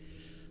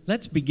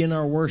Let's begin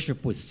our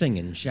worship with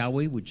singing, shall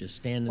we? Would you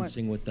stand and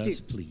sing with us,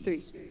 2,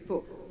 please? 3,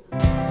 4.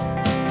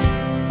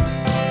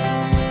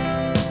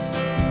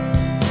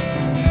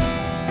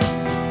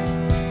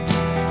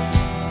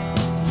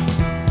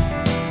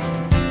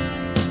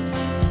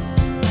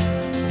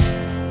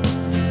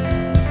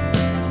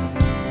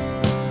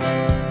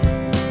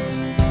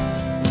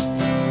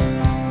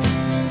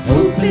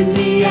 Open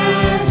the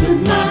eyes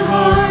of my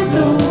heart,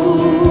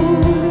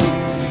 Lord.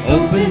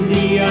 Open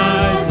the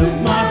eyes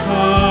of my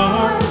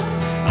heart.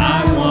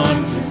 I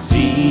want to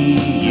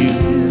see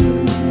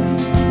you.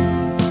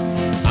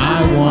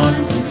 I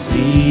want to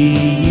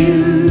see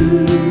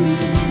you.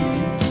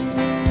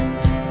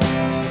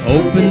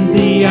 Open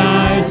the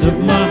eyes of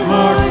my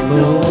heart,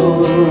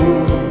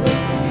 Lord.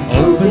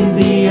 Open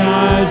the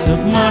eyes of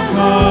my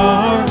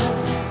heart.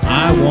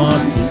 I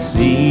want to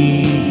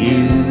see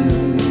you.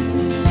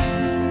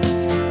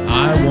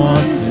 I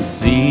want to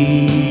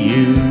see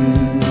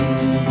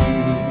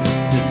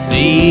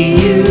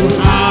you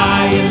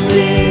high and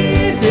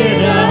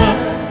lifted up,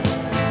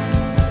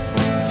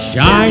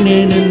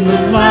 shining in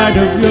the light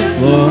of your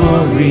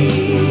glory.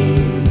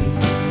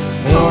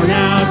 Pour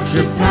out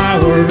your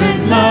power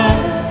and love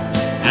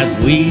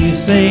as we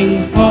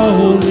sing,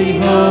 holy,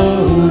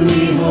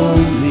 holy,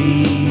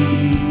 holy.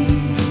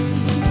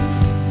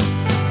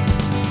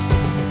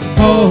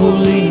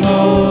 Holy,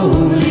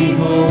 holy,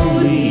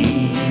 holy.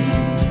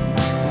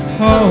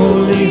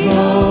 Holy,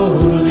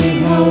 holy,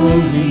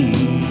 holy.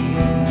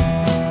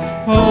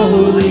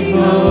 Holy,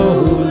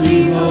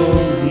 holy,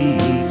 holy.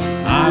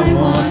 I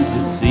want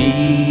to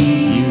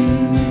see you.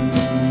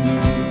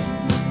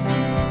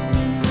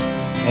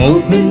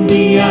 Open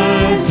the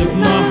eyes of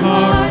my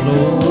heart,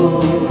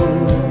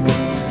 Lord.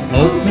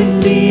 Open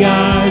the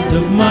eyes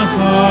of my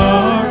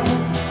heart.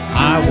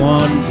 I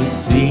want to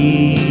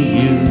see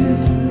you.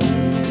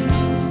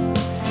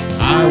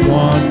 I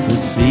want to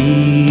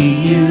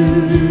see you.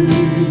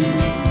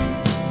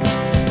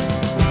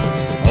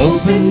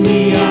 Open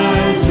the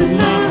eyes of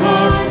my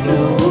heart,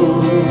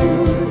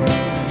 Lord.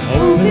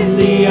 Open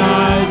the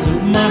eyes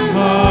of my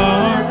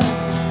heart.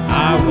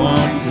 I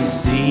want to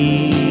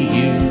see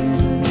you.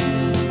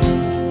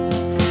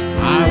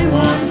 I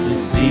want to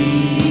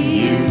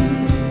see you.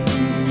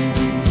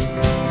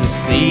 To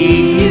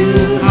see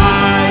you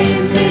high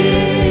and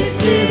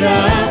lifted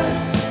up,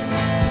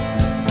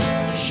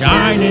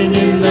 shining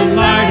in the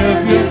light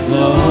of your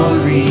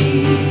glory.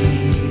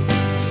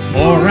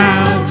 Pour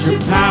out your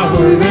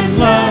power and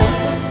love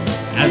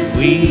as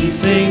we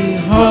sing,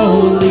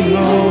 holy,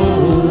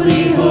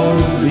 holy,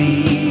 holy.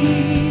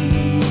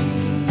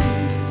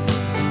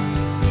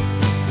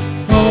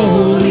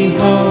 Holy,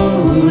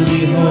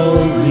 holy,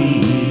 holy.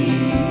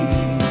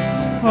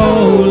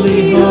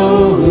 Holy,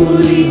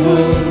 holy,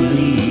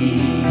 holy.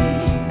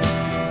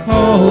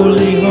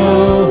 Holy,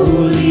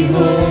 holy,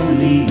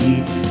 holy.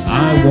 I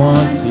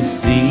want to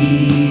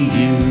see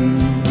you.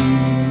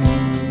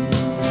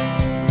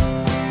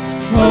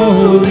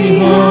 Holy,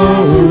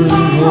 holy,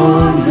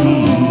 holy.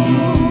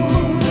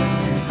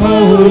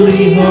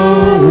 Holy,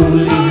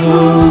 holy,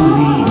 holy.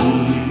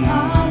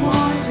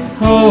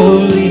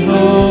 Holy,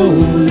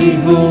 holy,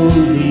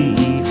 holy.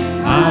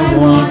 I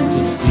want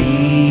to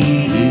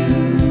see you.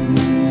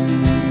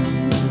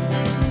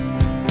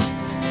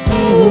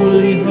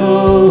 Holy,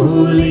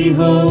 holy,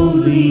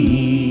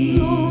 holy.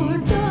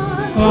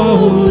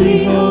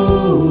 Holy,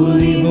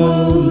 holy,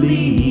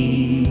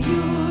 holy.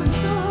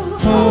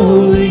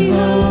 Holy,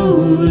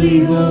 holy,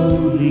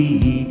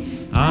 holy.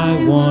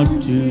 I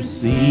want to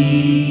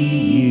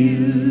see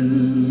you.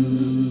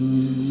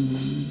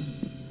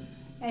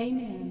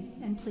 Amen.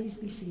 And please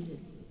be seated.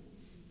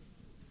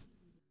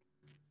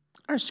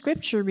 Our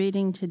scripture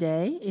reading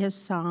today is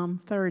Psalm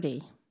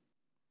 30.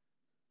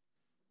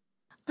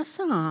 A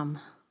psalm,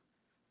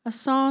 a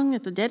song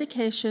at the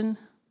dedication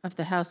of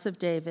the house of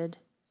David.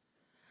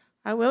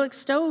 I will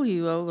extol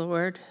you, O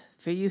Lord,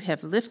 for you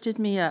have lifted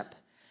me up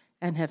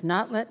and have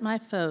not let my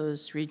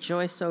foes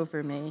rejoice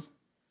over me.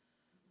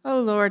 O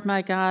Lord,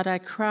 my God, I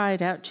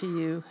cried out to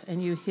you,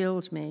 and you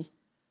healed me.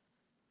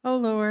 O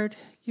Lord,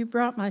 you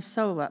brought my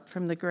soul up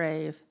from the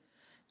grave.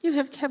 You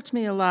have kept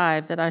me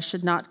alive that I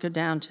should not go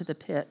down to the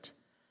pit.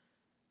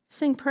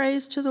 Sing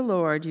praise to the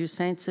Lord, you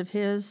saints of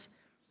his,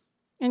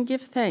 and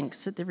give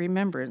thanks at the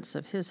remembrance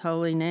of his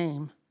holy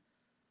name.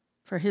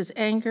 For his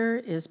anger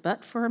is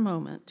but for a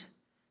moment.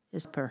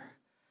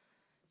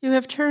 You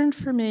have turned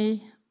for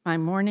me my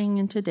mourning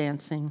into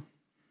dancing.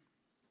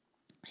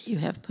 You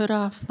have put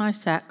off my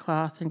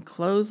sackcloth and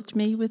clothed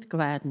me with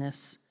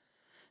gladness,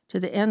 to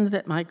the end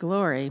that my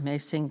glory may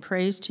sing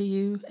praise to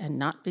you and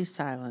not be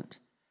silent.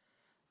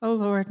 O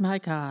Lord my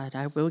God,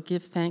 I will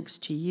give thanks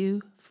to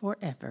you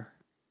forever.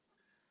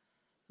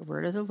 The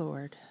word of the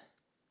Lord.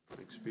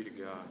 Thanks be to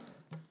God.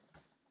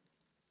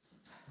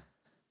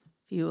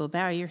 If you will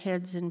bow your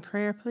heads in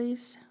prayer,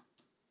 please.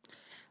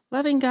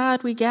 Loving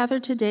God, we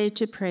gather today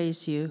to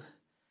praise you,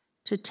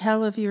 to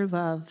tell of your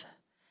love,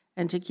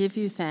 and to give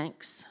you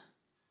thanks.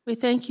 We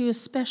thank you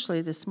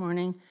especially this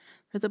morning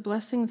for the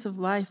blessings of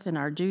life and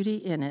our duty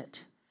in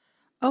it.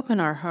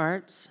 Open our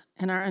hearts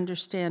and our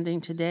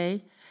understanding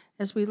today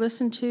as we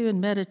listen to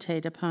and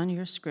meditate upon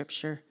your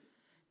scripture.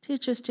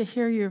 Teach us to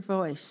hear your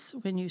voice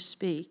when you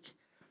speak.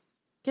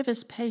 Give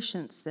us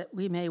patience that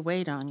we may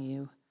wait on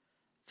you.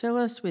 Fill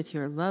us with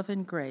your love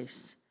and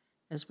grace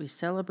as we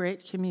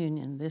celebrate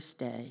communion this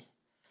day.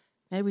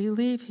 May we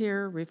leave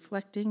here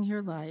reflecting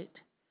your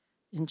light.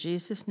 In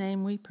Jesus'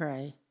 name we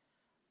pray.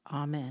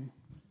 Amen.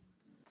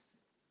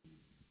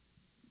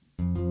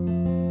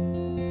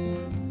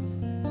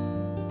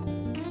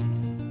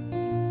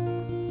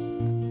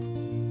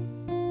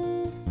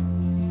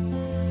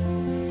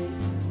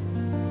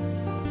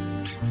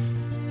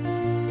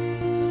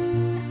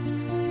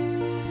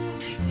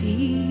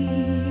 See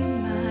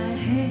my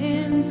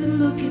hands and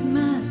look at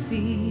my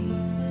feet.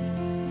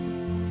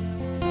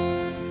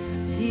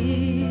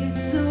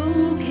 It's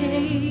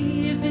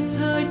okay if it's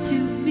hard to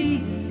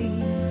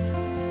believe.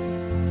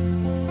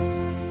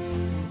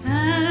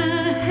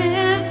 I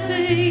have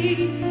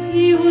faith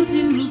you'll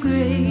do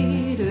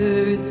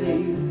greater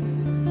things.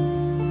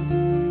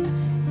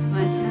 It's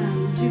my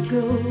time to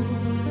go,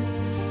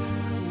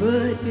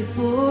 but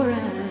before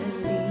I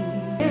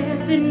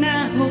leave, then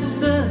I hold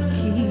the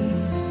keys.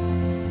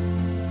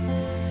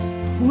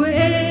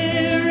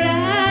 Where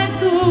I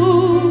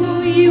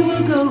go, you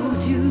will go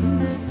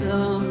to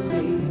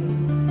someday.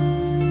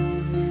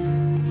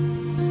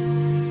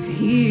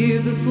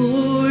 Here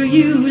before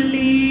you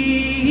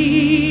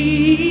leave,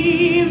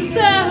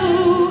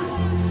 so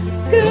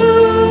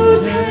go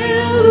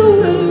tell the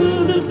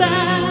world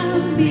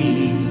about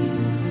me.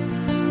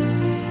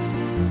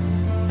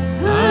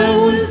 I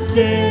was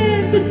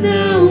dead, but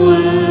now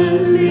I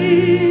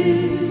live.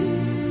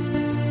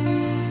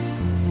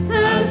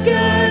 I've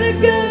gotta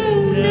go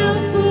now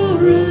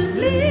for a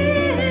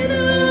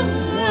little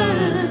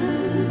while,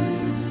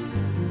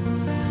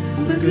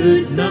 but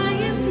goodbye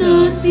is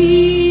not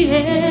the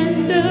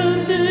end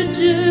of the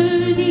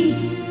journey,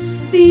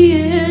 the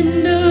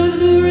end of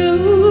the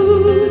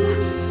road.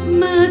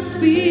 My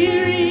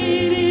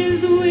spirit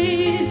is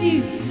with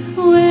you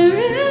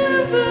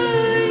wherever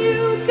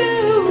you go.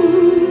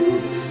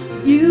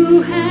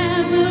 You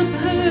have a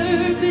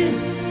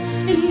purpose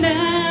and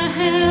I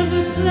have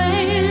a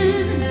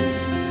plan.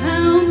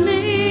 I'll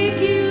make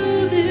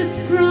you this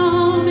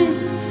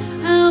promise,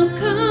 I'll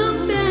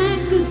come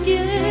back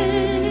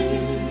again.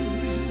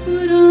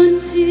 But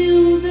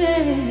until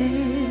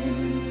then,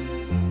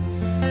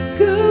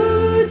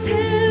 go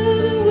tell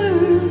the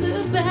world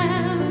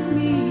about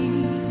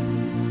me.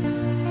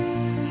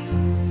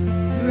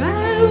 For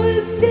I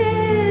was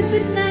dead,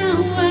 but now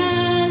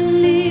I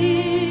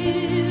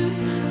live.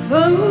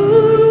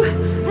 Oh,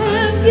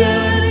 I've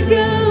gotta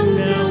go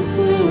now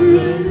for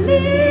a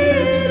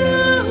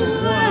little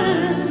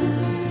while.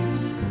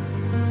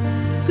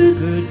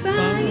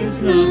 Goodbye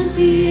is not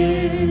the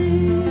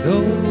end. Go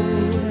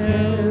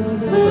tell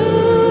the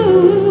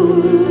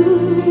Oh,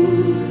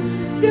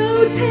 go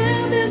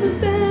tell them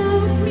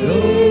about me. Go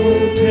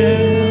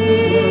tell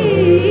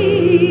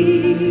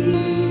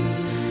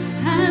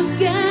I've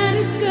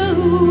gotta go.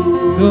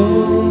 Go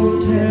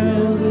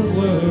tell the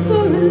world.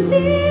 For a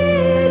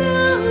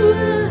little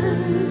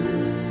while,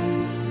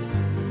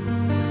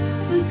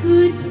 but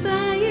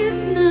goodbye is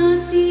not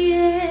the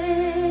end.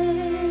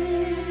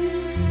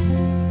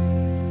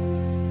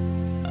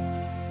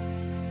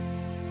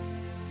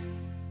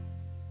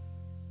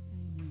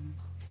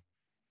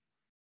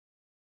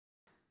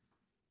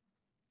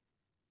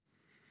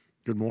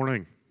 Good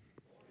morning.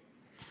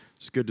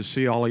 It's good to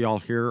see all of y'all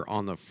here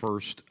on the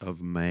 1st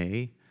of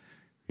May.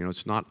 You know,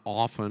 it's not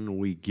often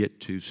we get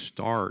to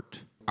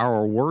start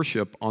our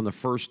worship on the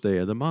first day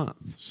of the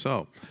month.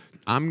 So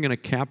I'm going to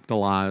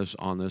capitalize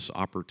on this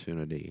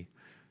opportunity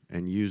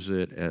and use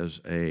it as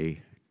a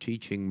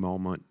teaching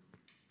moment,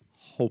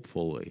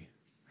 hopefully.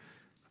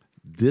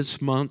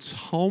 This month's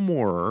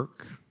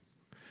homework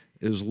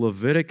is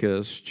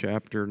Leviticus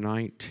chapter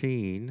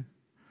 19,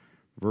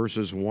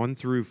 verses 1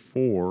 through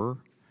 4,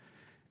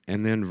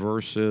 and then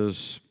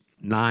verses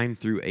 9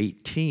 through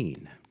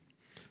 18.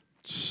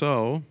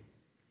 So,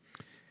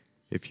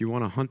 if you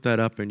want to hunt that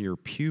up in your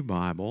pew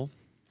Bible,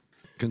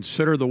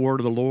 consider the word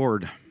of the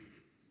Lord.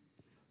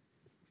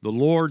 The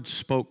Lord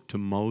spoke to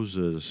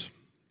Moses,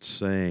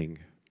 saying,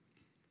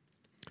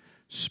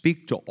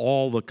 "Speak to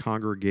all the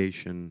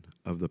congregation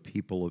of the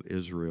people of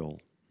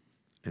Israel,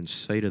 and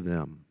say to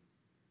them,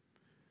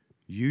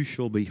 you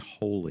shall be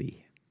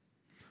holy,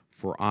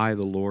 for I,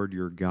 the Lord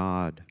your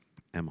God,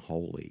 am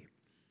holy.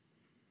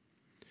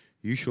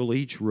 You shall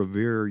each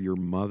revere your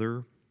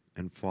mother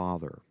and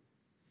father,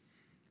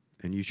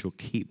 and you shall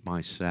keep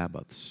my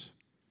Sabbaths.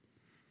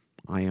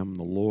 I am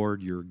the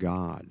Lord your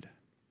God.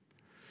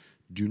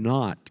 Do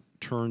not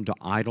turn to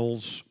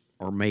idols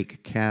or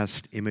make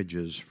cast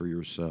images for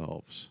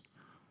yourselves.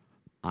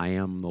 I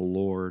am the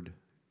Lord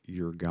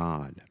your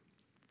God.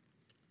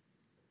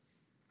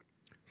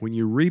 When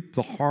you reap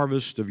the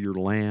harvest of your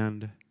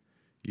land,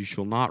 you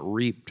shall not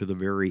reap to the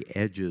very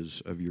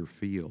edges of your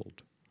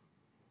field,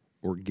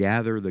 or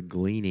gather the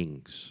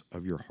gleanings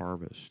of your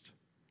harvest.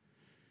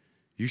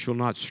 You shall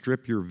not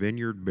strip your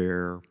vineyard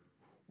bare,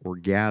 or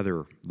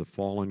gather the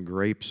fallen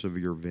grapes of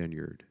your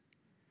vineyard.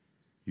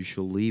 You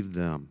shall leave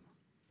them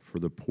for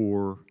the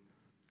poor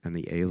and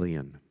the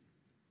alien.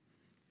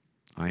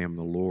 I am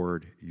the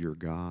Lord your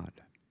God.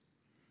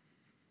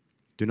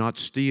 Do not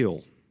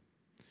steal.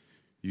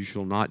 You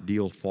shall not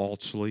deal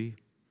falsely.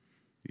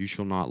 You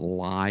shall not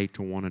lie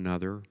to one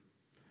another.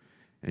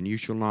 And you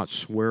shall not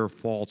swear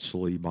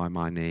falsely by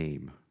my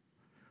name,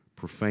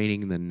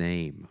 profaning the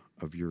name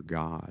of your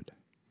God.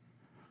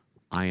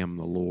 I am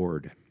the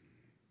Lord.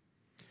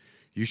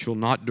 You shall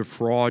not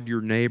defraud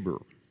your neighbor.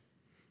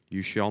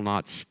 You shall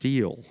not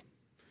steal.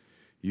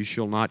 You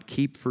shall not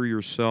keep for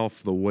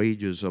yourself the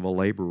wages of a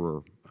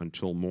laborer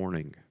until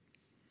morning.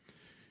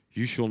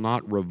 You shall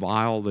not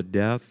revile the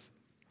deaf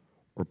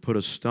or put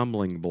a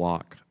stumbling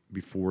block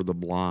before the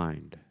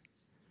blind.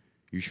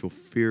 You shall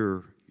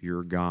fear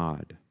your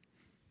God.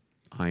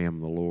 I am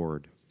the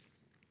Lord.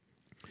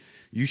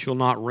 You shall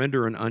not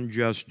render an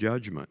unjust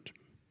judgment.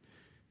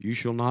 You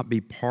shall not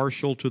be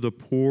partial to the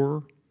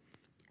poor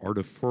or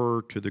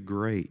defer to the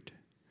great.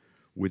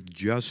 With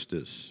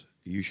justice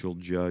you shall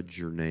judge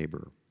your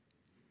neighbor.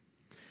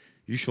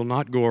 You shall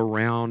not go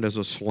around as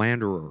a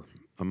slanderer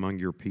among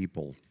your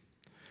people,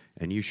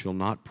 and you shall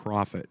not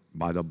profit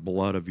by the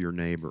blood of your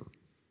neighbor.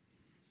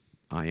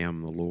 I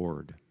am the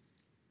Lord.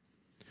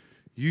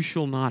 You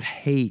shall not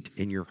hate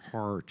in your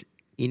heart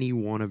any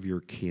one of your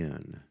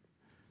kin.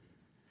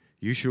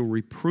 You shall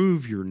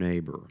reprove your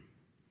neighbor,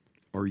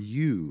 or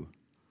you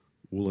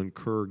will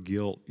incur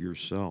guilt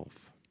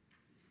yourself.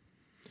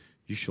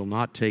 You shall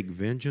not take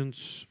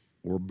vengeance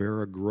or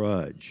bear a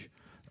grudge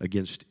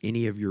against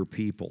any of your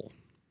people,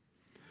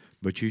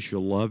 but you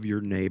shall love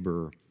your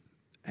neighbor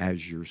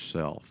as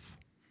yourself.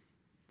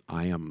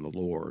 I am the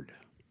Lord.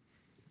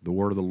 The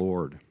word of the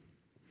Lord.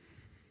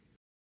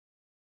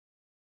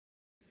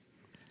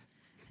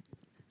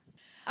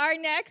 Our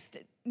next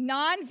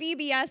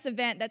non-VBS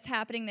event that's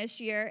happening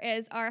this year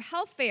is our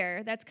health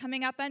fair that's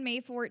coming up on May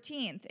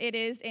 14th. It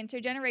is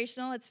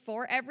intergenerational. It's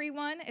for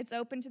everyone. It's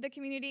open to the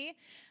community.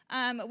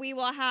 We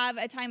will have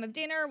a time of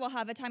dinner. We'll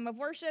have a time of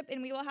worship,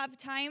 and we will have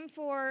time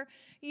for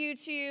you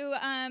to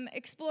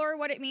explore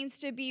what it means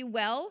to be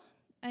well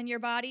in your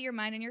body, your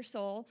mind, and your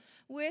soul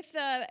with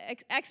the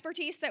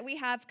expertise that we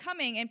have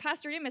coming. And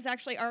Pastor Jim has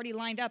actually already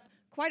lined up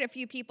quite a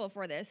few people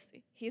for this.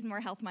 He's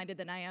more health-minded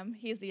than I am.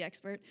 He's the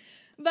expert.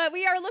 But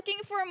we are looking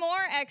for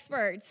more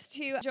experts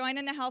to join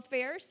in the health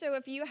fair. So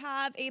if you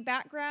have a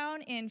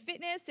background in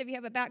fitness, if you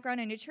have a background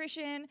in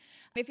nutrition,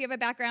 if you have a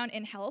background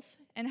in health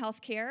and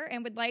healthcare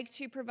and would like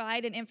to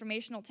provide an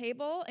informational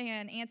table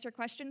and answer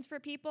questions for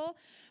people,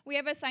 we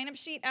have a sign-up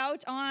sheet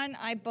out on,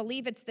 I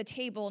believe it's the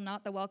table,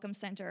 not the Welcome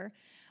Center.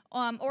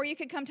 Or you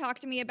could come talk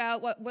to me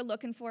about what we're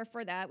looking for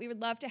that. We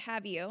would love to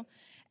have you.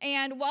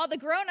 And while the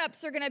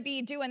grown-ups are going to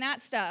be doing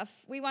that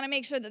stuff, we want to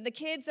make sure that the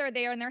kids are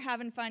there and they're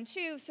having fun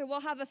too. So we'll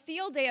have a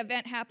field day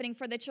event happening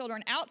for the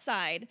children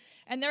outside.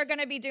 And they're going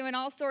to be doing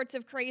all sorts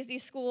of crazy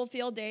school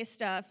field day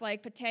stuff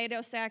like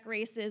potato sack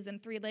races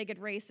and three-legged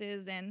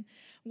races and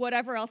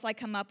whatever else I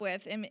come up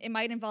with. And it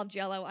might involve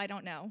Jell-O. I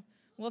don't know.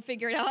 We'll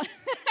figure it out.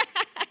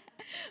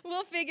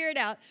 We'll figure it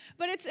out.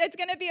 But it's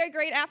going to be a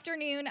great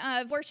afternoon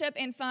of worship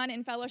and fun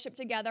and fellowship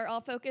together,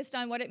 all focused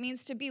on what it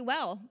means to be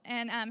well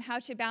and how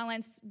to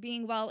balance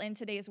being well in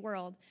today's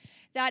world.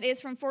 That is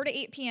from 4 to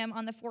 8 p.m.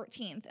 on the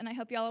 14th, and I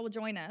hope y'all will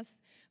join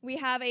us. We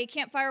have a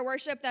campfire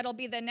worship that'll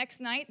be the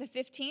next night, the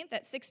 15th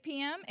at 6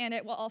 p.m., and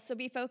it will also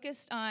be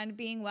focused on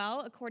being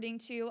well according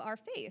to our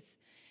faith.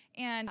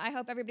 And I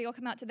hope everybody will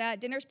come out to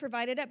that. Dinner's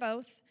provided at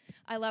both.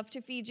 I love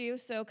to feed you,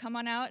 so come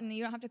on out, and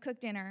you don't have to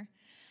cook dinner.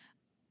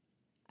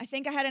 I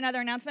think I had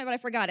another announcement, but I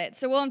forgot it.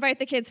 So we'll invite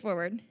the kids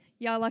forward.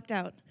 Y'all lucked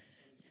out.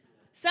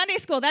 Sunday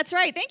school, that's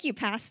right. Thank you,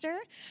 Pastor.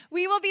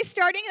 We will be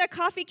starting the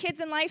Coffee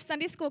Kids and Life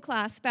Sunday School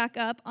class back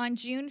up on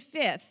June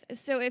 5th.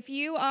 So if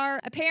you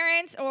are a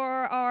parent or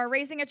are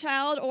raising a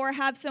child or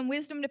have some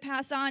wisdom to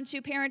pass on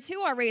to parents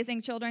who are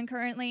raising children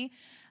currently,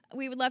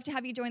 we would love to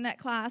have you join that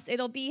class.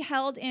 It'll be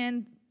held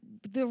in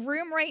the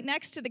room right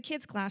next to the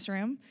kids'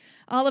 classroom.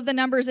 All of the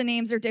numbers and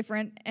names are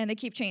different, and they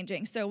keep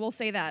changing. So we'll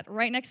say that,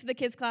 right next to the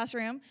kids'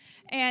 classroom.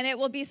 And it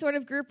will be sort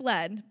of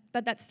group-led,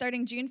 but that's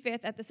starting June 5th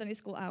at the Sunday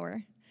School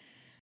hour.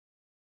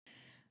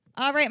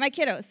 All right, my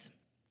kiddos,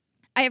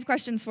 I have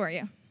questions for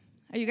you.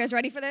 Are you guys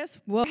ready for this?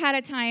 We had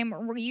a time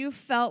where you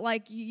felt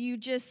like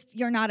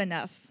you're not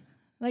enough.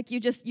 Like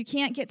you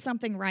can't get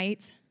something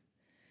right.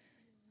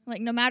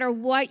 Like no matter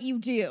what you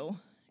do,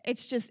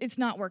 it's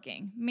not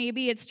working.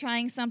 Maybe it's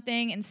trying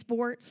something in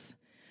sports.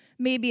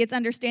 Maybe it's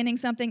understanding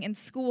something in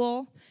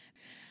school.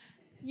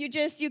 You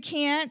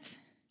can't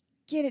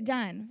get it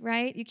done,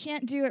 right? You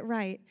can't do it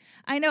right.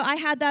 I know I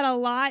had that a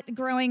lot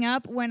growing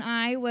up when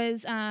I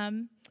was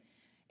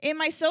in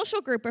my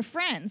social group of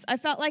friends. I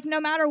felt like no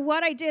matter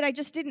what I did, I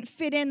just didn't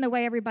fit in the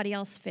way everybody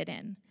else fit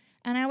in.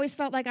 And I always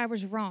felt like I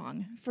was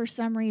wrong for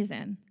some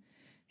reason.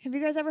 Have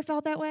you guys ever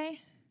felt that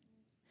way?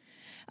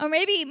 Or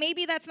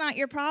maybe that's not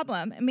your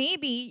problem.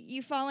 Maybe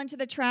you fall into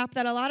the trap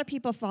that a lot of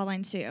people fall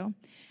into.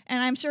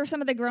 And I'm sure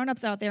some of the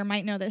grown-ups out there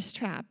might know this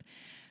trap.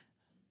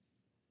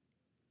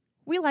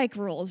 We like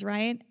rules,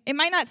 right? It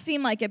might not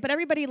seem like it, but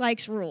everybody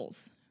likes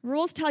rules.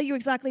 Rules tell you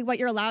exactly what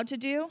you're allowed to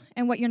do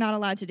and what you're not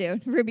allowed to do.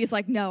 Ruby's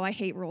like, no, I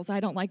hate rules. I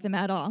don't like them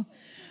at all.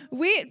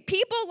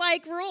 People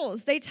like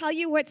rules. They tell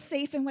you what's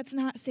safe and what's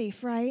not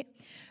safe, right?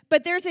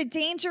 But there's a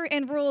danger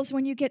in rules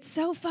when you get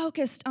so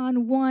focused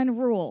on one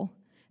rule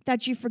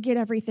that you forget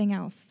everything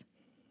else.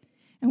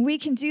 And we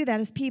can do that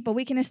as people.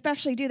 We can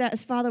especially do that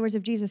as followers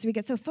of Jesus. We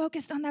get so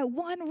focused on that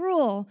one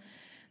rule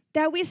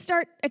that we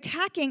start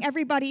attacking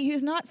everybody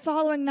who's not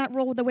following that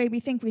rule the way we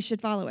think we should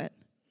follow it,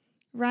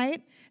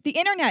 right? The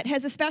internet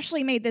has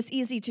especially made this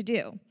easy to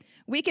do.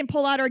 We can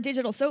pull out our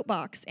digital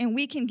soapbox, and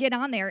we can get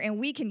on there, and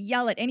we can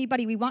yell at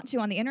anybody we want to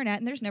on the internet,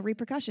 and there's no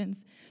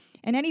repercussions.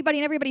 And anybody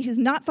and everybody who's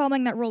not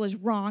following that rule is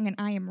wrong, and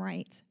I am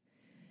right.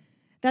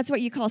 That's what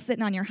you call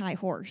sitting on your high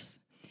horse.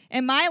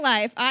 In my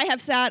life, I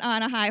have sat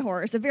on a high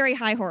horse, a very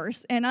high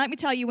horse, and let me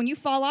tell you, when you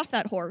fall off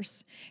that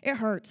horse, it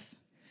hurts.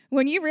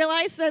 When you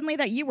realize suddenly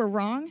that you were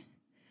wrong,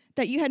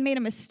 that you had made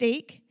a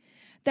mistake,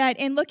 that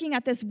in looking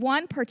at this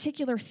one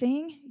particular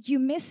thing, you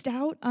missed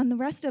out on the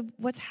rest of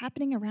what's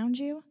happening around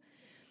you,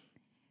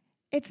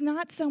 it's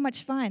not so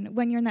much fun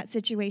when you're in that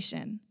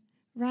situation,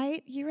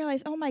 right? You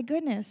realize, oh my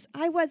goodness,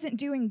 I wasn't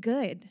doing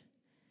good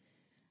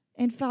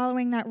in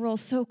following that rule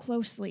so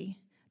closely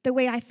the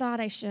way I thought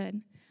I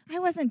should. I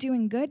wasn't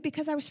doing good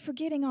because I was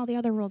forgetting all the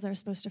other rules I was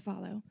supposed to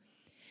follow.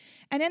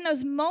 And in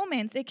those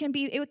moments, it can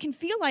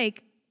feel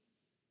like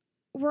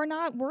we're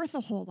not worth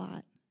a whole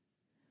lot.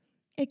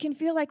 It can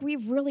feel like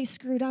we've really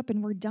screwed up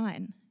and we're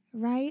done,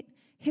 right?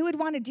 Who would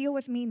want to deal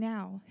with me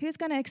now? Who's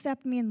going to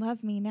accept me and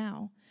love me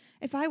now?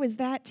 If I was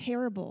that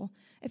terrible,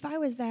 if I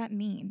was that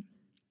mean.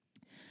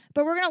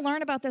 But we're going to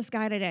learn about this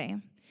guy today.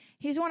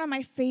 He's one of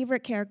my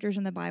favorite characters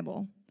in the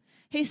Bible.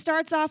 He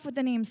starts off with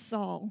the name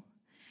Saul.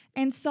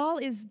 And Saul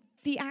is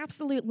the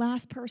absolute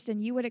last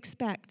person you would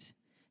expect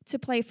to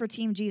play for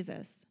Team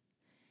Jesus.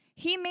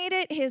 He made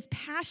it his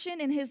passion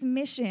and his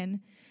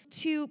mission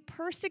to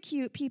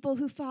persecute people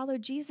who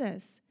followed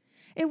Jesus.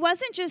 It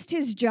wasn't just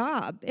his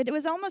job. It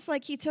was almost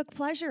like he took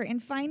pleasure in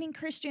finding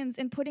Christians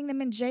and putting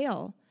them in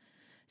jail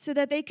so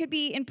that they could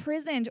be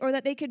imprisoned or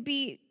that they could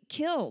be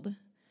killed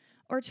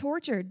or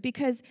tortured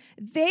because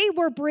they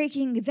were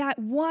breaking that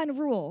one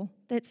rule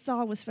that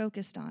Saul was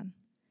focused on.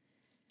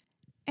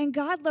 And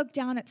God looked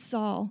down at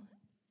Saul,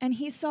 and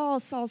he saw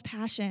Saul's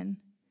passion.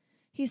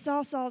 He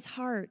saw Saul's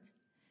heart,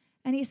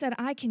 and he said,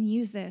 I can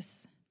use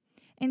this.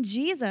 And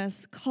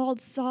Jesus called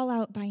Saul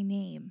out by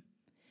name.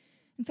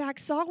 In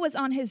fact, Saul was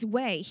on his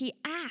way. He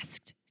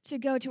asked to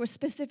go to a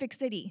specific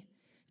city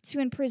to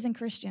imprison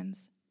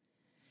Christians.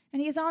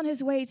 And he's on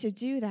his way to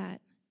do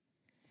that.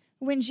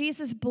 When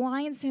Jesus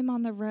blinds him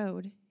on the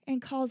road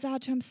and calls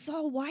out to him,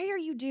 Saul, why are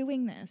you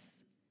doing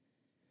this?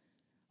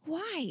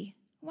 Why?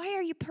 Why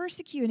are you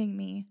persecuting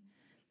me?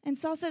 And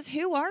Saul says,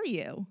 who are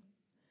you?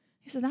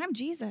 He says, I'm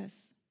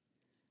Jesus.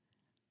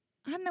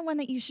 I'm the one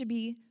that you should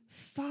be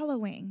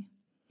following.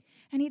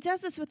 And he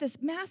does this with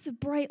this massive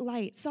bright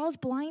light. Saul's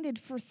blinded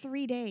for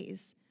 3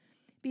 days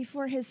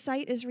before his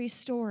sight is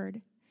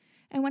restored.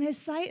 And when his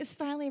sight is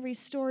finally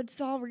restored,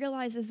 Saul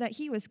realizes that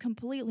he was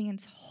completely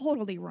and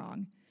totally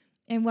wrong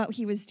in what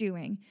he was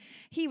doing.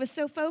 He was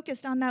so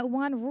focused on that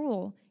one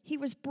rule, he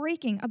was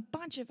breaking a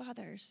bunch of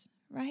others,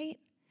 right?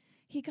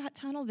 He got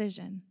tunnel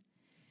vision.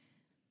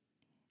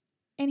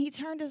 And he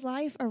turned his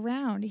life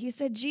around. He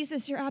said,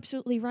 Jesus, you're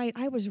absolutely right.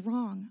 I was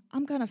wrong.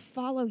 I'm going to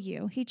follow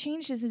you. He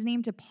changed his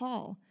name to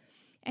Paul.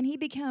 And he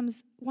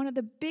becomes one of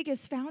the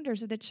biggest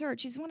founders of the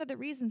church. He's one of the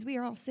reasons we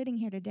are all sitting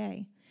here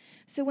today.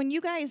 So when you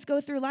guys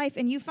go through life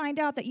and you find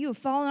out that you have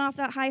fallen off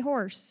that high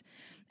horse,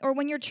 or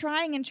when you're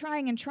trying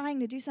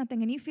to do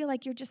something and you feel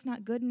like you're just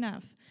not good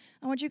enough,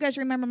 I want you guys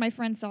to remember my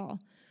friend Saul.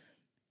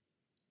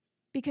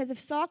 Because if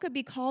Saul could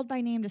be called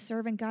by name to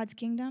serve in God's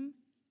kingdom,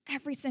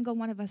 every single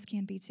one of us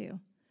can be too.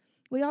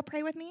 Will you all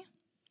pray with me?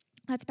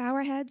 Let's bow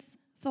our heads,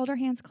 fold our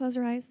hands, close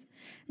our eyes,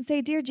 and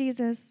say, Dear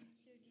Jesus,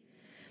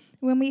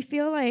 when we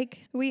feel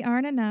like we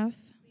aren't enough,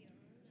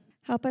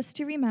 help us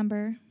to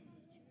remember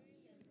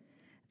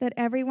that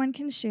everyone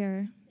can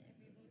share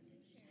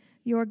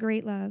your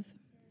great love.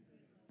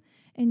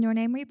 In your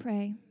name we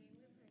pray.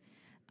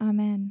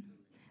 Amen.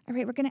 All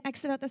right, we're going to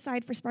exit out the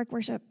side for Spark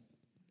Worship.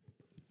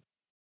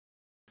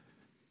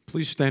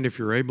 Please stand if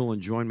you're able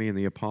and join me in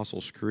the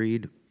Apostles'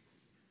 Creed.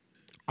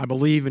 I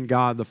believe in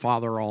God the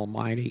Father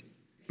Almighty,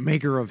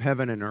 maker of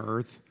heaven and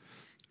earth,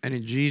 and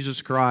in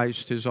Jesus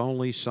Christ, his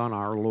only Son,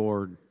 our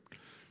Lord,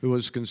 who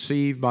was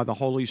conceived by the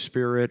Holy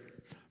Spirit,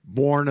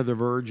 born of the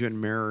Virgin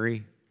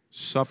Mary,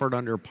 suffered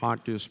under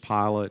Pontius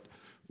Pilate,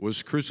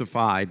 was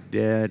crucified,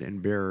 dead,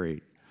 and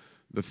buried.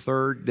 The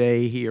third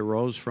day he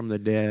arose from the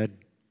dead.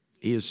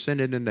 He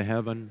ascended into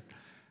heaven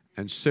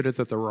and sitteth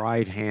at the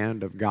right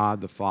hand of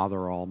God the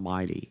Father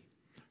Almighty.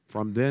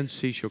 From thence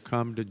he shall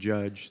come to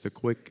judge the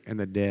quick and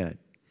the dead.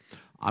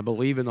 I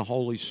believe in the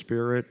Holy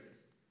Spirit,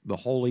 the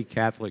Holy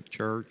Catholic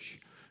Church,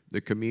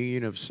 the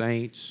communion of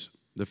saints,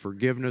 the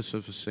forgiveness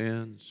of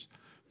sins,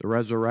 the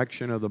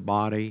resurrection of the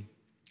body,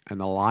 and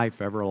the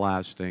life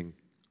everlasting.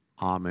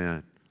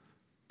 Amen.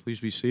 Please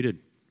be seated.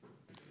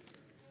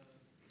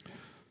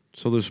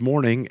 So this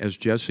morning, as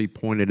Jesse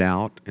pointed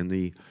out in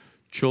the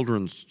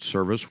children's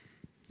service,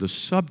 the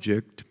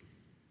subject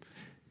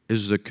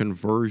is the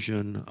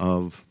conversion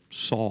of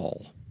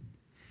Saul,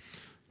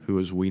 who,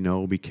 as we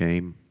know,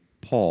 became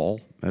Paul,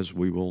 as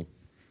we will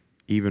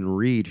even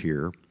read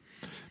here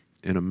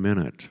in a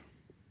minute.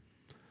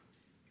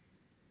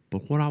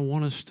 But what I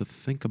want us to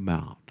think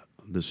about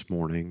this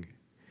morning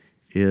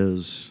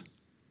is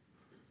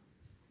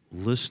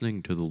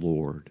listening to the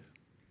Lord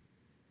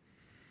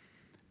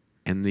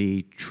and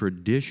the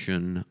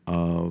tradition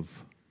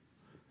of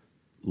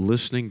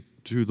listening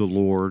to the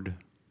Lord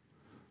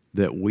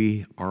that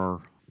we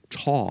are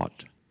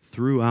taught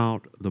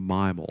throughout the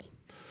Bible.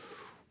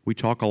 We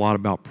talk a lot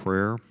about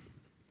prayer.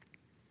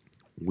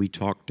 We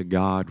talk to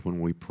God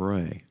when we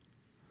pray.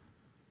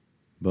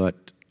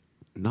 But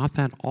not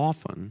that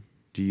often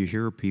do you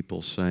hear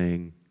people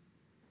saying,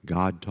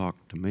 God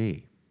talked to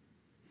me.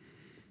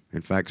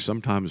 In fact,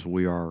 sometimes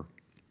we are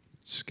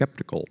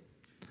skeptical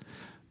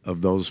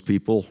of those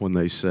people when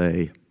they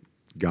say,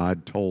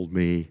 God told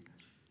me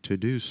to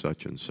do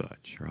such and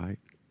such, right?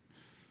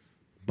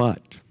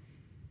 But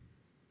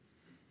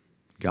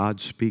God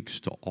speaks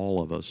to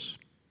all of us,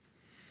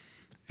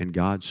 and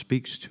God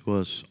speaks to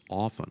us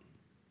often.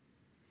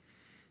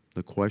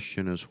 The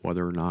question is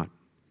whether or not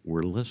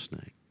we're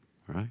listening,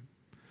 right?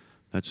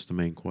 That's the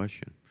main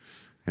question.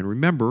 And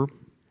remember,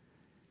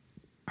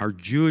 our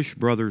Jewish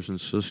brothers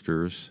and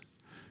sisters,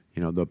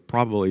 I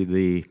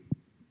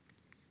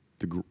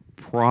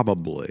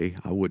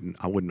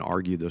wouldn't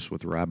argue this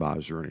with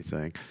rabbis or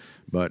anything,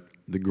 but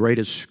the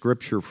greatest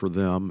scripture for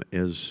them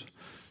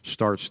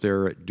starts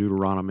there at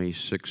Deuteronomy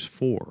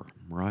 6:4,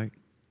 right?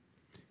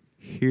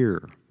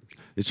 Hear.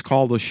 It's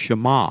called the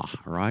Shema,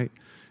 right?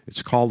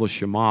 It's called the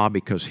Shema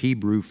because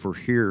Hebrew for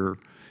hear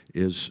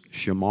is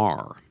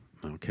shamar.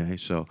 Okay,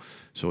 so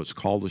it's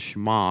called the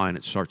Shema, and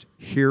it starts,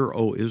 Hear,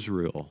 O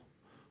Israel,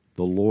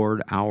 the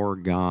Lord our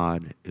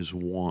God is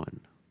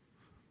one,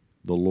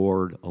 the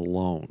Lord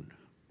alone.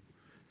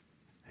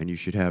 And you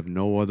should have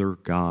no other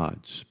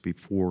gods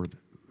before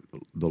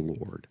the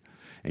Lord.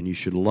 And you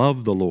should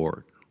love the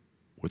Lord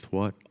with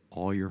what?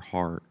 All your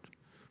heart,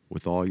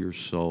 with all your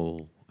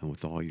soul, and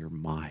with all your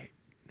might,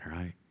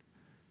 right?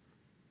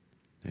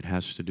 It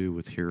has to do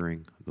with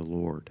hearing the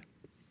Lord.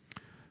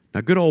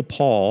 Now, good old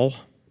Paul,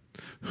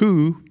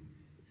 who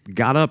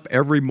got up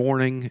every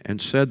morning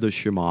and said the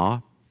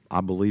Shema,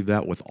 I believe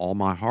that with all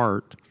my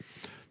heart,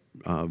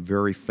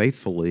 very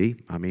faithfully.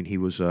 I mean, he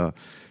was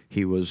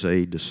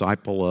a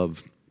disciple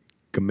of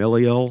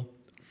Gamaliel.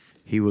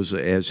 He was,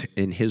 as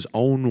in his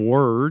own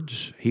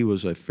words, he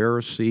was a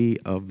Pharisee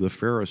of the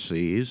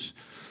Pharisees.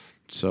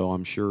 So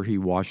I'm sure he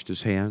washed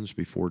his hands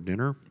before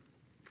dinner,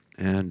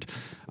 and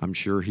I'm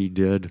sure he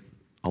did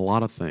a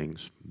lot of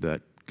things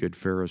that good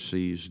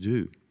Pharisees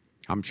do.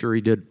 I'm sure he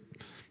did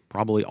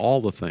probably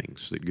all the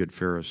things that good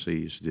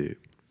Pharisees do.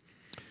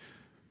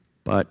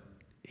 But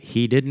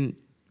he didn't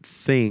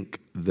think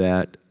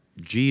that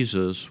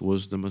Jesus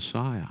was the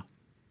Messiah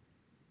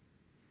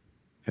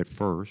at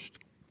first.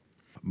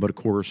 But of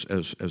course,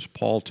 as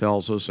Paul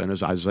tells us and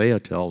as Isaiah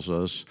tells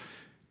us,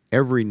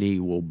 every knee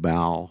will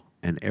bow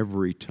and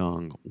every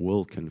tongue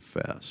will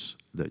confess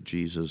that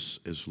Jesus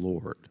is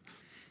Lord.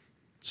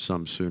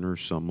 Some sooner,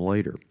 some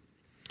later.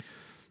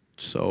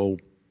 So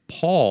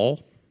Saul,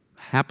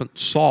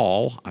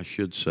 I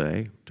should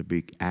say, to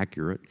be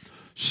accurate,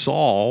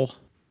 Saul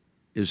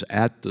is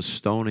at the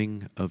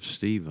stoning of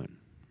Stephen.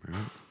 Right?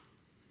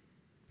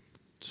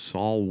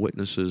 Saul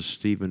witnesses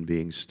Stephen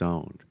being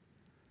stoned.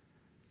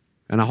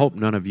 And I hope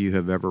none of you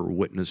have ever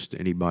witnessed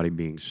anybody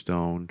being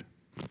stoned,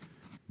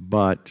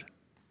 but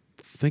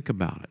think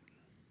about it.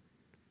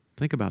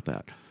 Think about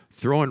that.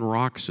 Throwing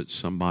rocks at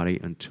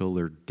somebody until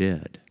they're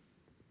dead.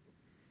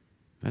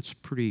 That's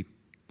pretty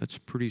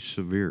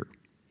severe.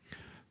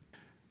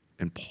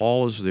 And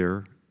Saul is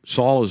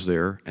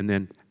there, and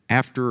then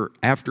after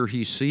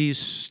he sees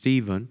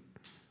Stephen,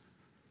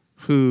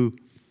 who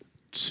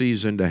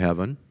sees into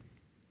heaven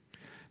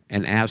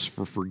and asks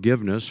for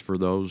forgiveness for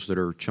those that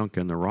are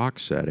chunking the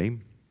rocks at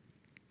him,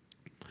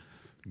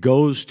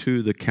 goes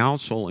to the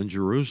council in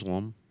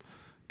Jerusalem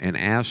and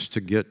asks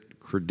to get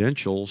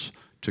credentials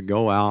to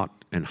go out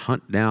and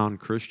hunt down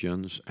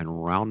Christians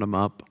and round them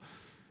up,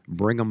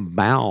 bring them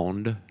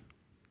bound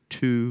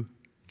to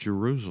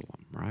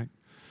Jerusalem, right?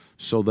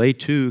 So they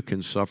too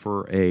can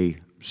suffer a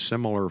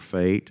similar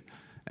fate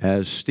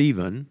as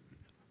Stephen,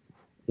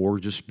 or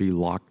just be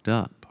locked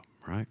up,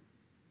 right?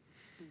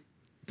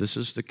 This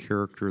is the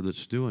character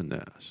that's doing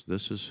this.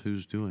 This is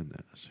who's doing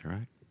this,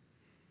 right?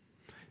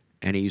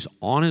 And he's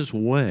on his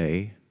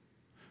way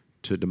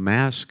to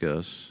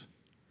Damascus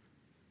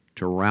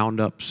to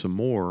round up some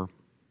more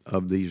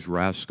of these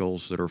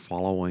rascals that are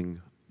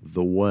following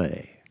the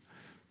way,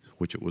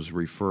 which it was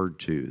referred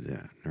to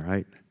then,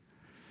 right?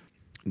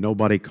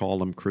 Nobody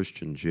called them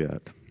Christians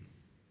yet.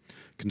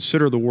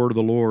 Consider the word of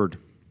the Lord.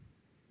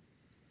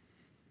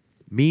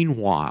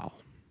 Meanwhile,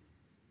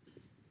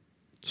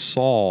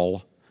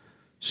 Saul,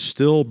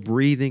 still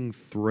breathing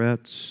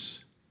threats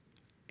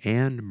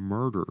and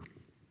murder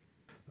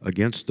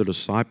against the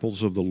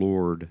disciples of the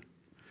Lord,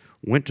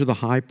 went to the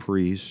high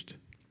priest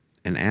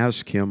and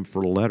asked him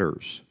for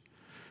letters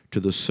to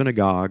the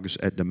synagogues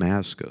at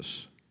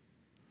Damascus,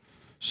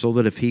 so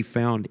that if he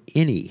found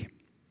any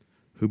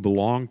who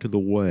belonged to the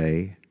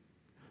way,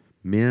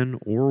 men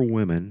or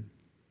women,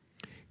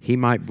 he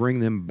might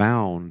bring them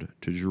bound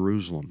to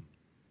Jerusalem.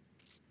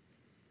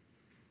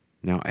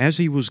 Now, as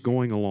he was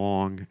going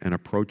along and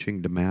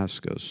approaching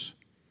Damascus,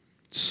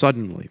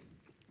 suddenly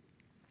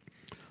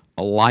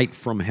a light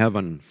from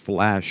heaven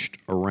flashed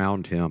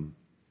around him.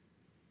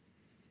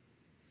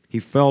 He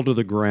fell to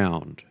the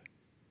ground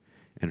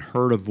and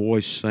heard a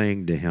voice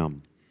saying to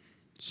him,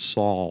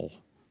 "Saul,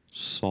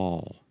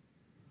 Saul,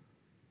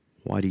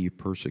 why do you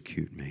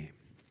persecute me?"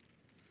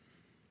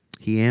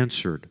 He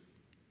answered,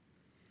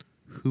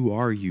 "Who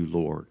are you,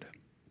 Lord?"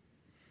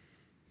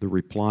 The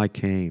reply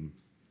came,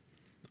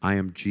 "I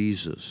am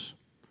Jesus,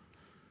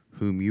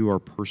 whom you are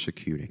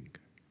persecuting.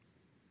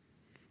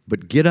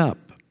 But get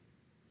up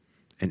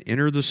and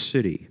enter the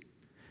city,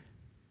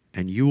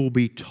 and you will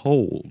be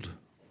told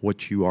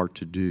what you are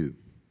to do."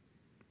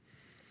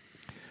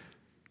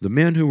 The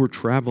men who were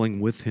traveling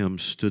with him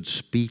stood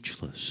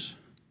speechless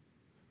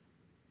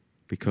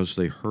because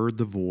they heard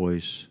the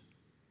voice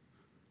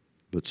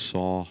but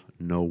saw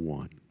no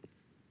one.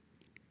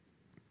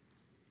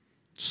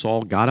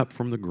 Saul got up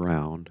from the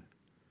ground,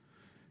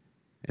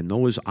 and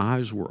though his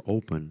eyes were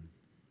open,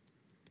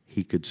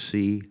 he could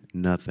see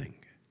nothing.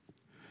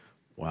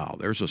 Wow,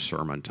 there's a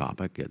sermon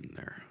topic, isn't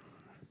there?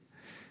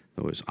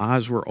 Though his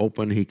eyes were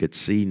open, he could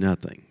see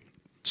nothing.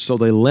 So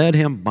they led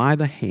him by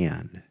the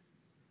hand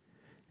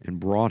and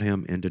brought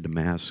him into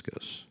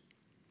Damascus.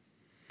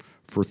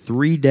 For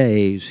 3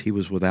 days he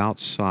was without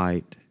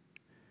sight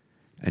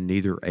and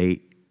neither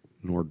ate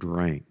nor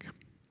drank.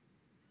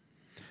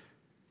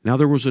 Now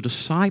there was a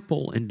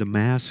disciple in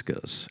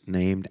Damascus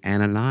named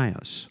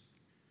Ananias.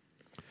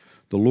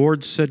 The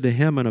Lord said to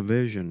him in a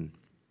vision,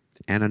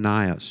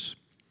 "Ananias."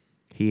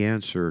 He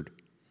answered,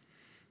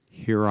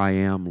 "Here I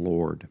am,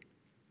 Lord."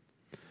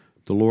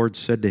 The Lord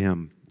said to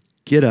him,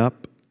 "Get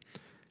up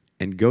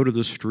and go to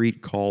the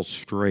street called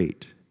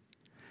Straight,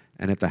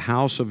 and at the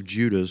house of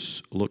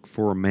Judas look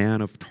for a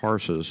man of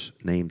Tarsus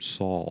named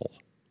Saul.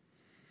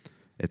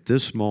 At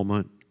this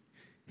moment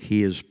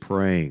he is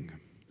praying,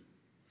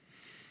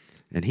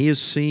 and he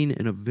has seen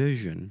in a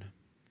vision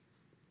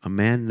a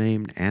man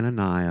named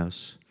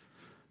Ananias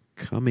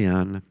come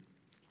in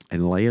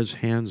and lay his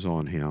hands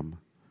on him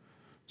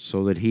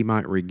so that he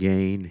might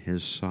regain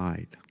his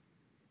sight."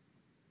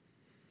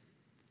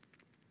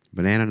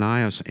 But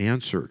Ananias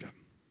answered,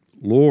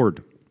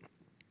 "Lord,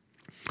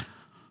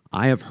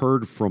 I have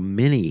heard from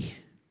many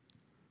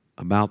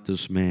about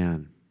this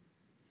man,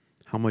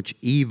 how much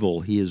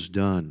evil he has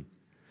done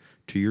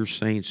to your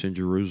saints in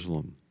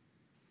Jerusalem.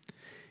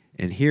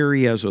 And here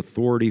he has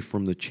authority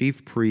from the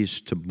chief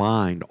priests to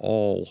bind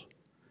all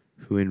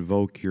who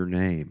invoke your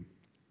name."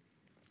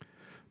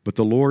 But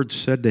the Lord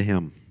said to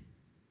him,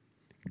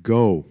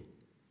 "Go,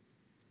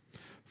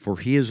 for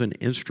he is an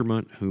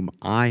instrument whom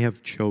I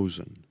have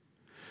chosen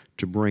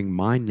to bring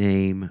my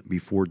name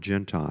before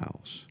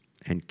Gentiles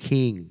and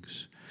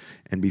kings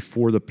and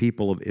before the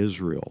people of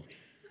Israel.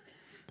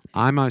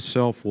 I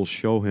myself will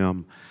show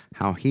him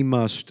how he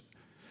must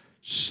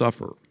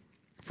suffer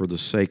for the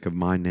sake of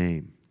my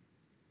name."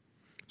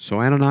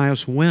 So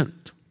Ananias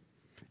went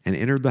and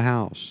entered the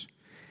house.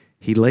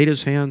 He laid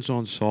his hands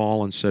on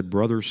Saul and said,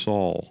 "Brother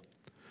Saul,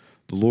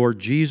 the Lord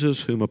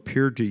Jesus, whom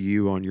appeared to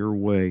you on your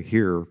way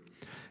here,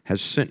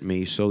 has sent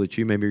me so that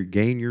you may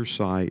regain your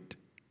sight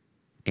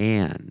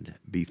and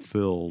be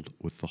filled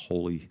with the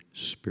Holy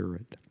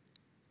Spirit."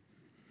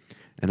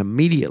 And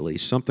immediately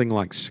something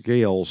like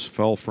scales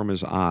fell from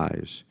his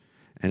eyes,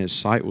 and his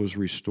sight was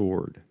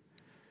restored.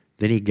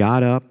 Then he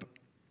got up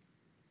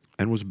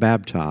and was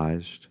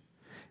baptized,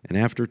 and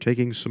after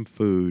taking some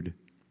food,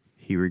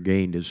 he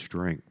regained his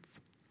strength.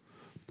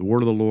 The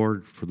word of the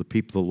Lord for the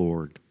people of the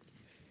Lord.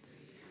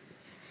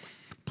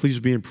 Please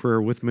be in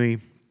prayer with me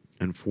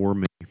and for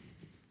me.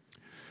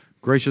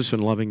 Gracious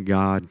and loving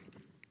God,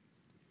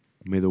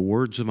 may the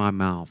words of my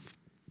mouth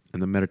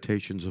and the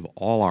meditations of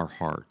all our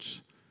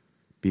hearts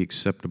be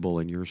acceptable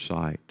in your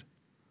sight,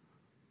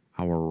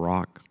 our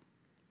rock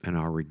and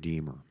our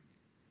Redeemer.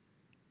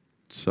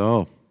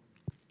 So,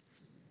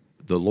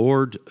 the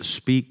Lord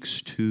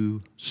speaks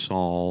to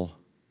Saul,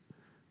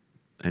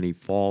 and he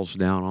falls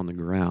down on the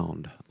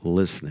ground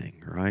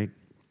listening, right?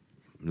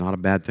 Not a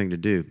bad thing to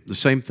do. The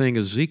same thing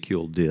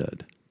Ezekiel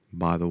did,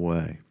 by the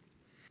way.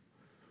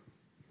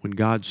 When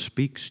God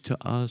speaks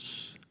to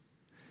us,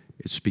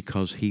 it's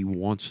because he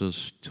wants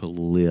us to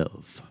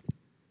live.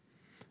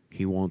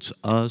 He wants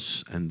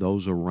us and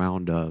those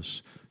around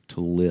us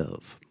to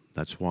live.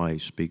 That's why he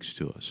speaks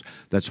to us.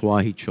 That's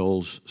why he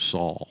chose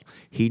Saul.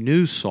 He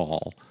knew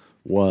Saul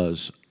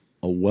was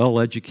a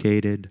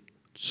well-educated,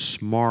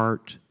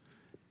 smart,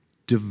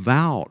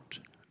 devout.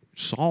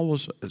 Saul,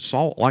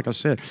 like I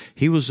said,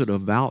 he was a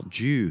devout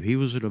Jew. He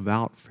was a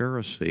devout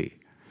Pharisee.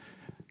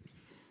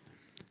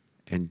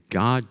 And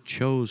God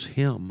chose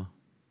him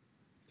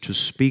to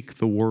speak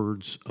the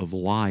words of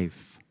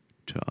life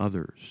to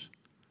others.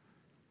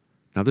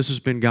 Now, this has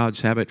been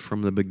God's habit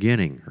from the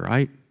beginning,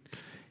 right?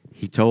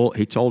 He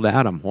told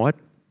Adam, what?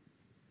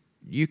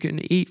 You can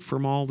eat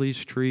from all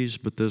these trees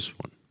but this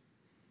one.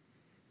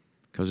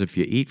 Because if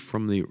you eat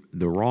from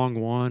the wrong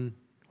one,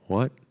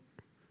 what?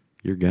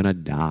 You're going to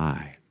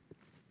die.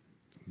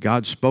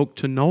 God spoke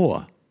to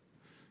Noah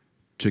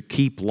to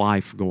keep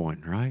life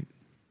going, right?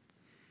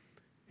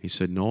 He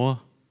said,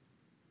 Noah,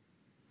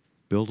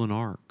 build an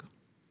ark.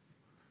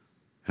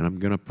 And I'm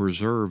going to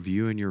preserve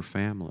you and your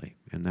family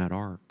in that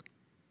ark.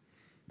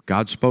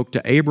 God spoke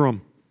to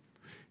Abram.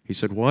 He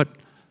said, what?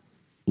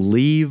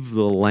 Leave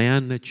the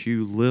land that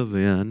you live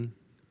in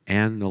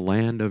and the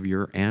land of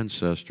your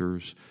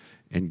ancestors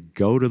and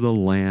go to the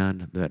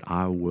land that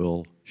I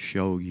will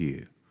show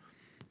you.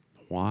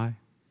 Why?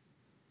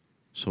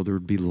 So there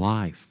would be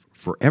life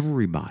for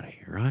everybody,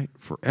 right?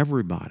 For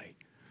everybody.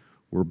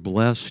 We're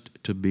blessed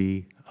to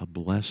be a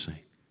blessing.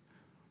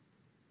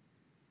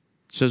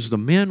 It says the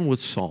men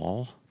with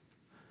Saul,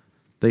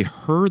 they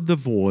heard the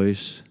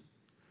voice,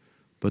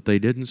 but they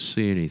didn't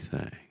see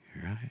anything,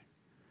 right?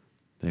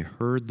 They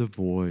heard the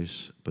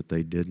voice, but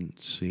they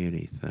didn't see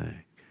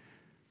anything.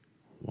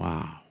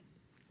 Wow.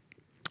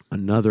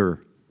 Another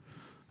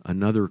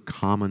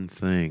common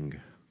thing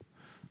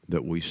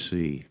that we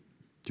see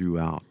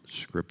throughout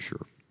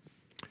Scripture.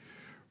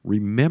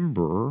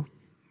 Remember,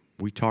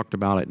 we talked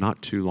about it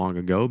not too long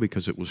ago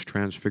because it was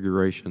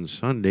Transfiguration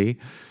Sunday,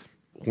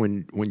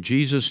 when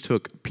Jesus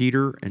took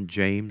Peter and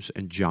James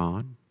and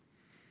John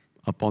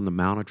up on the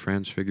Mount of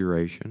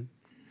Transfiguration,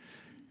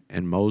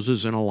 and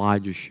Moses and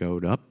Elijah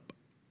showed up,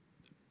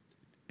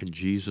 and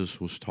Jesus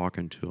was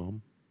talking to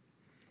them.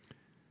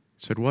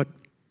 He said, what?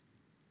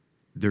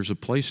 There's a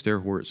place there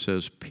where it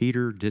says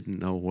Peter didn't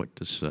know what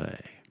to say.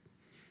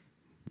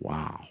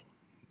 Wow.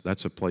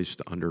 That's a place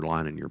to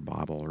underline in your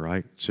Bible,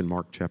 right? It's in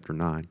Mark chapter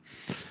 9.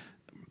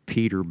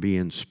 Peter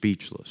being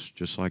speechless,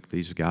 just like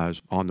these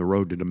guys on the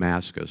road to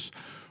Damascus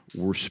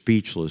were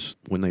speechless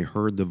when they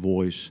heard the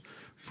voice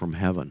from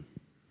heaven.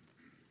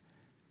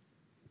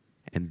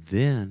 And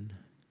then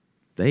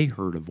they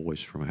heard a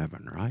voice from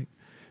heaven, right?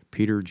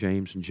 Peter,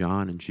 James, and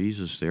John, and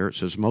Jesus there. It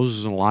says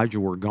Moses and Elijah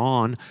were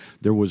gone.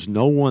 There was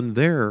no one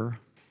there,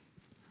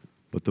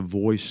 but the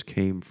voice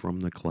came from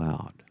the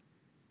cloud.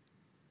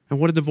 And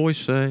what did the voice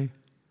say?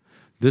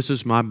 This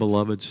is my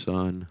beloved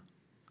Son.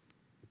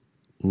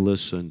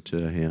 Listen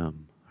to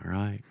him, all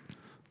right?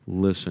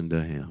 Listen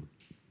to him.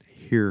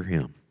 Hear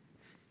him.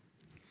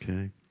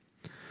 Okay?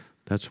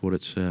 That's what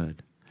it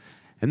said.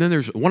 And then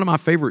there's one of my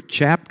favorite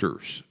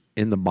chapters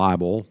in the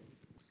Bible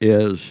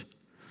is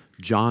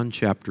John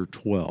chapter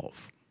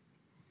 12.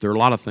 There are a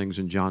lot of things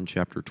in John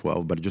chapter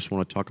 12, but I just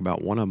want to talk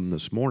about one of them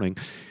this morning.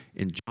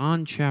 In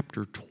John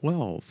chapter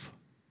 12,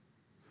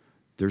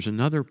 there's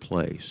another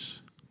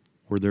place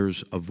where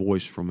there's a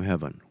voice from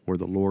heaven, where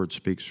the Lord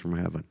speaks from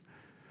heaven.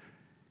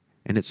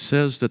 And it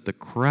says that the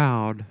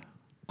crowd,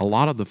 a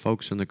lot of the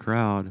folks in the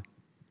crowd,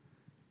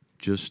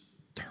 just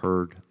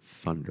heard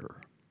thunder,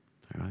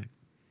 right?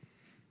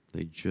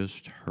 They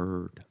just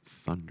heard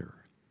thunder.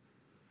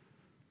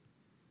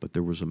 But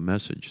there was a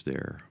message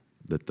there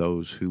that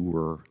those who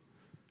were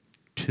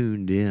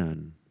tuned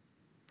in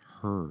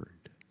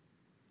heard.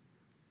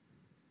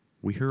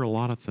 We hear a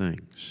lot of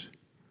things.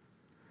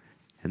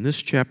 And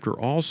this chapter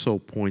also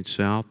points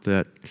out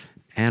that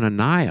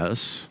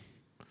Ananias,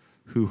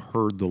 who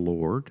heard the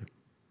Lord,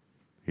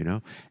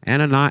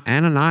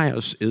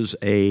 Ananias is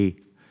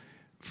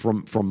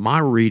from my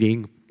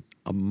reading,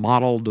 a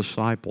model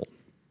disciple.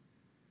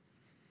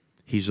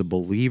 He's a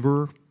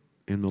believer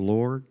in the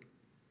Lord.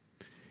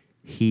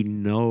 He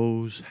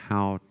knows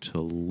how to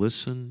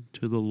listen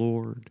to the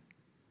Lord,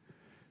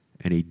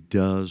 and he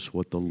does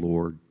what the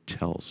Lord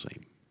tells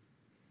him.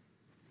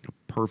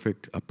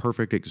 A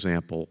perfect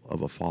example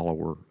of a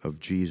follower of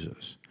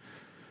Jesus.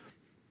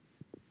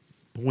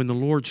 But when the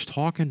Lord's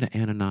talking to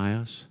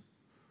Ananias,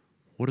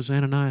 what does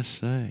Ananias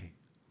say?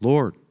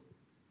 Lord,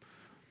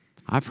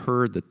 I've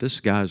heard that this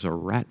guy's a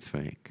rat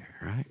fink,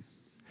 right?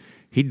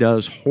 He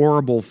does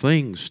horrible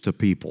things to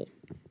people.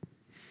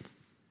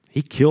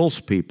 He kills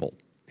people.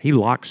 He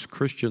locks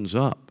Christians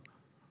up.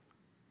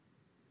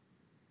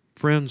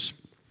 Friends,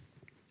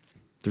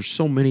 there's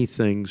so many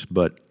things,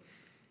 but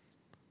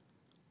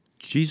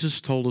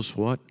Jesus told us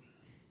what?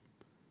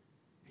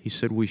 He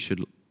said we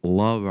should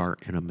love our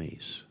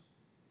enemies.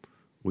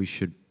 We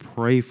should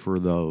pray for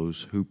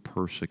those who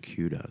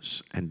persecute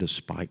us and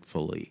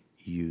despitefully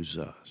use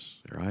us,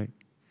 right?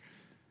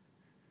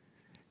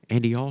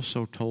 And he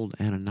also told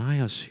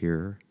Ananias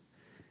here,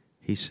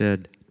 he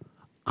said,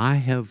 I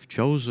have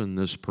chosen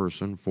this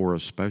person for a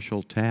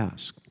special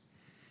task.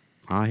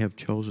 I have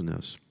chosen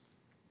this.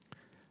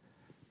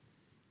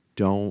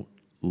 Don't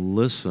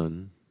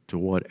listen to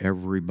what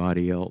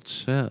everybody else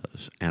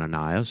says.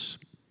 Ananias,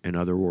 in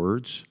other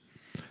words,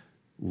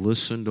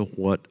 listen to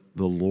what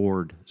the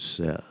Lord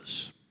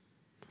says.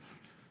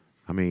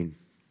 I mean,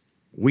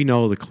 we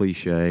know the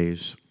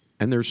cliches,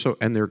 and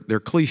they're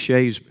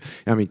cliches.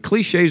 I mean,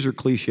 cliches are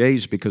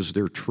cliches because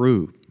they're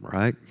true,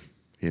 right?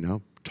 You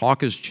know,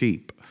 talk is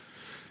cheap.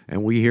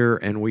 And we hear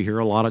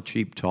a lot of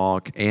cheap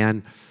talk.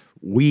 And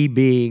we,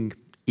 being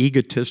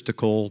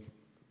egotistical,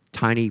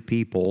 tiny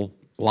people,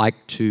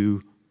 like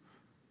to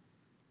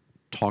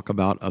talk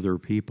about other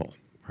people,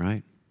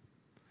 right?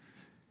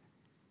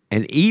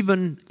 And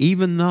even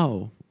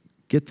though,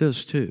 get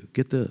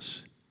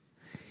this,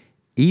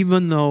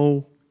 even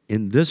though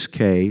in this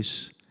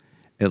case,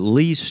 at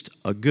least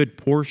a good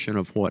portion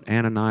of what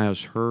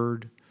Ananias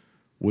heard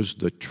was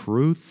the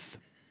truth,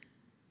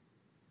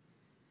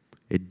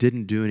 it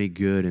didn't do any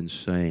good in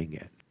saying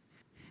it.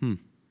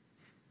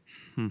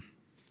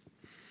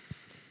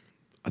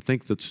 I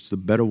think that's the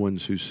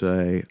Bedouins who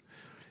say,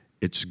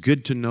 it's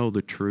good to know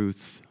the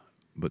truth,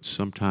 but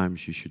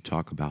sometimes you should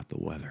talk about the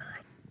weather.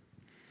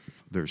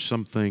 There's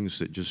some things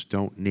that just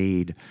don't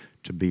need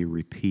to be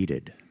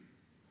repeated.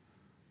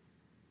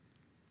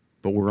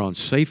 But we're on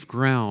safe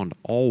ground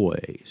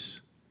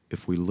always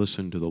if we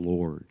listen to the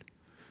Lord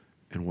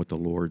and what the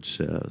Lord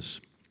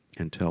says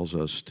and tells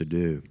us to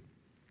do.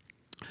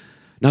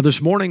 Now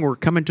this morning we're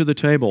coming to the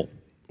table.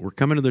 We're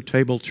coming to the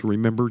table to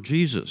remember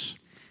Jesus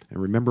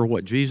and remember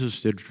what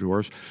Jesus did for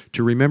us,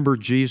 to remember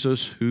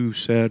Jesus who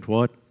said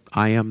what?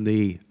 I am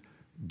the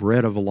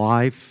bread of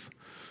life,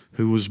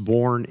 who was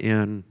born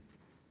in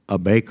a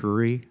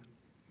bakery,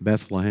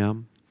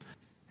 Bethlehem,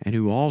 and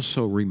who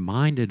also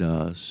reminded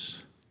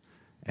us,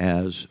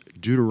 as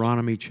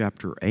Deuteronomy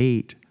chapter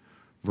 8,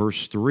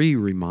 verse 3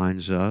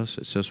 reminds us,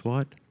 it says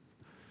what?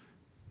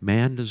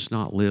 Man does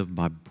not live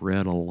by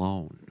bread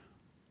alone,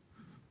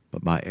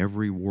 but by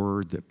every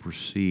word that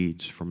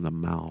proceeds from the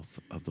mouth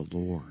of the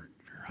Lord,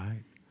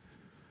 right?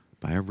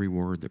 By every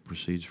word that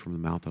proceeds from the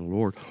mouth of the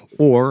Lord.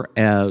 Or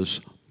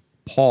as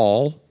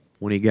Paul,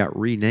 when he got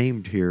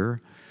renamed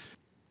here,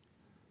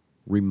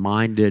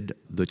 reminded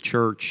the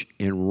church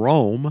in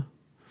Rome,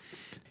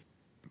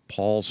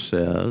 Paul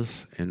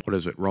says, and what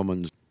is it,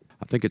 Romans,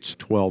 I think it's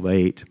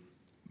 12:8,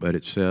 but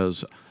it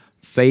says,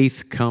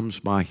 faith comes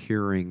by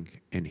hearing,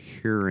 and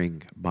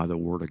hearing by the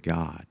word of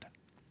God.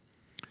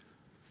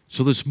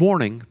 So this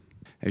morning,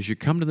 as you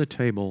come to the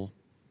table,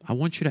 I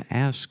want you to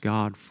ask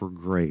God for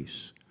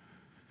grace,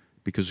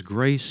 because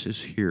grace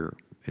is here.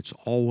 It's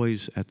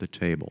always at the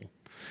table.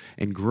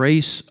 And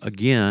grace,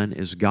 again,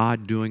 is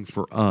God doing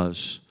for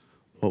us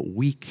what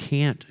we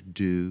can't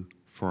do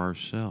for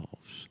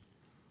ourselves.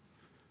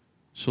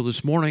 So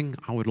this morning,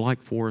 I would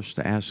like for us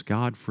to ask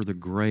God for the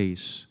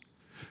grace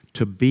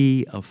to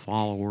be a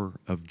follower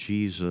of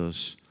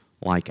Jesus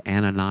like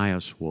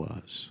Ananias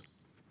was,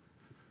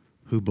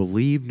 who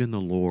believed in the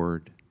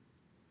Lord,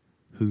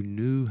 who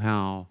knew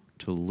how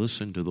to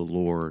listen to the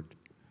Lord,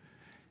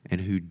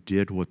 and who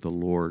did what the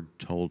Lord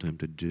told him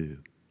to do.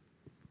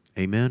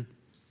 Amen?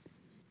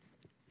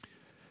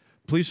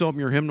 Please open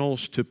your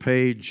hymnals to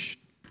page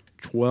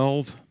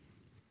 12.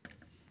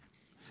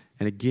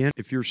 And again,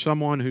 if you're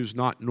someone who's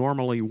not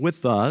normally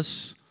with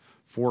us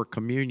for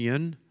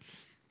communion,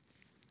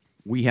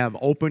 we have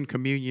open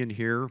communion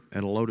here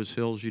at Lotus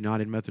Hills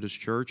United Methodist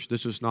Church.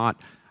 This is not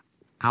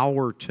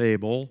our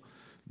table.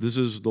 This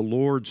is the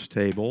Lord's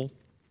table,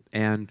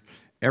 and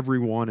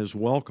everyone is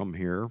welcome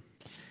here.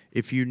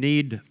 If you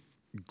need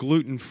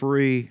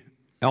gluten-free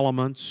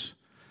elements,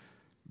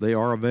 they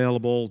are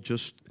available.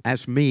 Just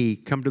ask me.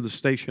 Come to the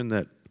station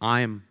that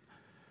I'm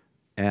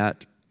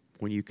at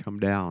when you come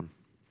down.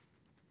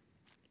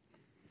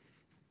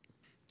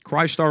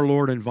 Christ our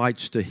Lord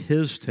invites to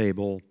His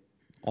table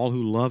all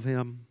who love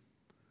Him,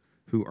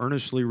 who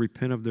earnestly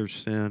repent of their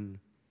sin,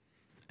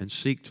 and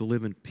seek to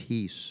live in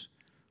peace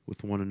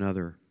with one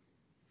another.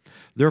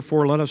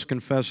 Therefore, let us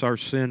confess our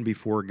sin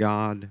before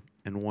God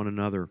and one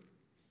another.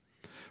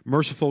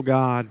 Merciful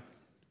God,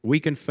 we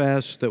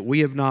confess that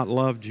we have not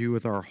loved you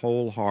with our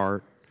whole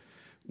heart.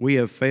 We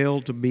have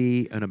failed to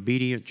be an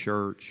obedient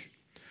church.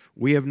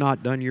 We have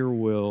not done your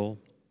will.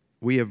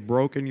 We have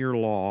broken your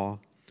law.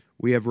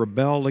 We have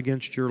rebelled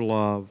against your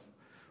love.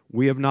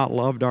 We have not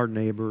loved our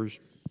neighbors,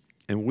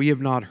 and we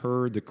have not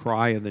heard the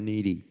cry of the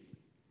needy.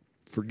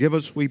 Forgive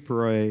us, we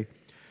pray.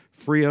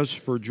 Free us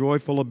for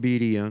joyful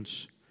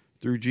obedience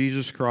through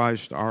Jesus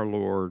Christ our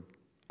Lord.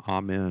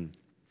 Amen.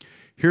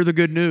 Hear the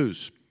good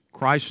news.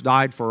 Christ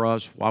died for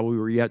us while we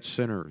were yet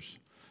sinners.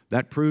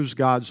 That proves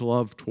God's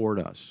love toward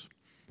us.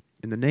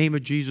 In the name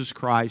of Jesus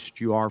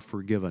Christ, you are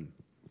forgiven.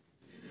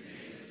 In the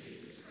name of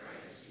Jesus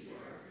Christ, you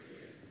are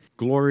forgiven.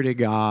 Glory to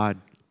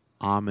God.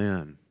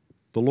 Amen.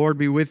 The Lord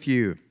be with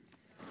you.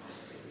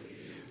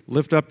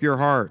 Lift up your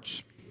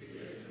hearts.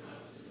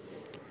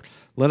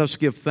 Let us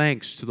give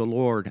thanks to the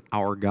Lord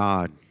our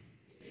God.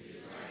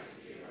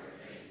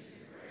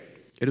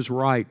 It is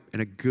right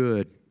and a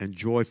good and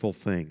joyful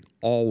thing,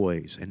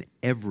 always and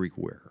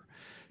everywhere,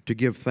 to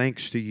give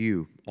thanks to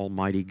you,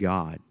 Almighty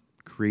God,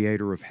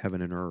 Creator of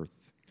heaven and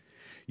earth.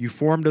 You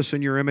formed us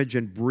in your image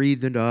and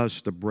breathed into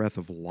us the breath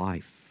of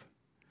life.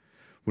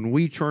 When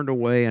we turned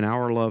away and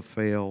our love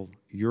failed,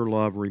 your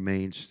love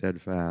remained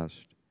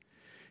steadfast.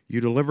 You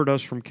delivered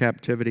us from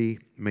captivity,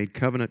 made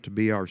covenant to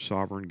be our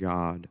sovereign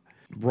God,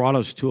 brought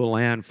us to a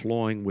land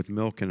flowing with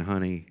milk and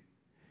honey,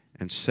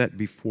 and set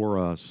before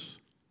us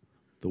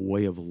the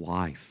way of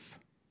life.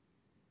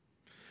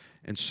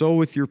 And so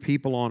with your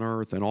people on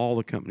earth and all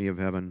the company of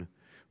heaven,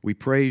 we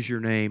praise your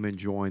name and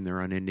join their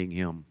unending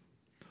hymn.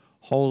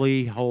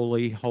 Holy,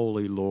 holy,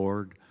 holy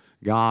Lord,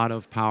 God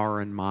of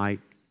power and might,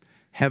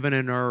 heaven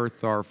and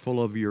earth are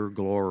full of your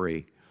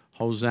glory.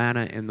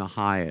 Hosanna in the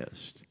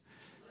highest.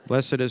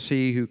 Blessed is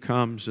he who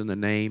comes in the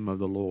name of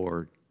the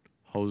Lord.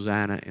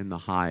 Hosanna in the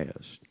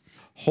highest.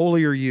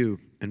 Holy are you,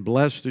 and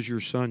blessed is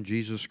your Son,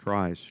 Jesus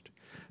Christ.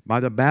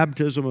 By the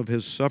baptism of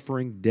his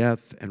suffering,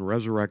 death, and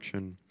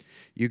resurrection,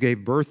 you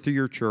gave birth to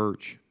your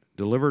church,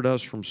 delivered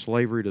us from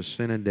slavery to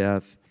sin and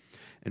death,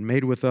 and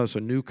made with us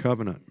a new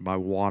covenant by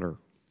water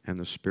and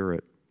the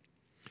Spirit.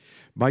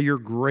 By your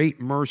great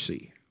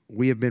mercy,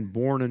 we have been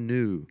born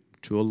anew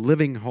to a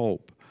living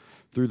hope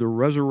through the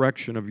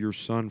resurrection of your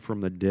Son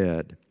from the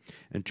dead,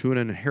 and to an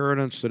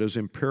inheritance that is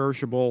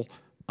imperishable,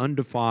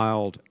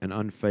 undefiled, and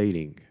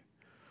unfading.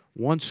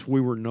 Once we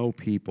were no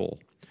people,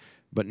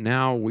 but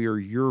now we are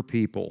your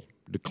people,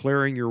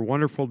 declaring your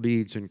wonderful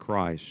deeds in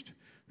Christ,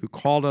 who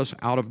called us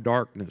out of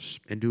darkness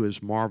into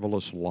his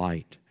marvelous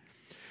light.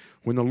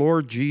 When the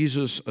Lord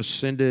Jesus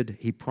ascended,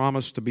 he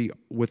promised to be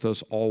with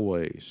us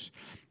always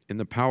in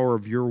the power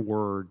of your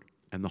word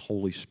and the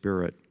Holy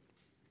Spirit.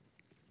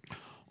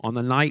 On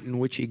the night in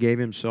which he gave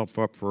himself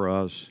up for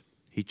us,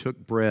 he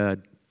took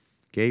bread,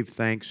 gave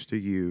thanks to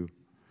you,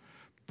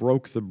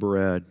 broke the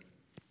bread,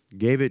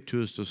 gave it to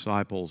his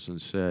disciples,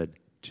 and said,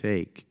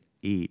 "Take,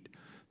 eat.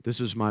 This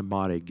is my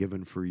body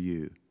given for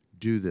you.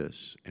 Do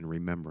this in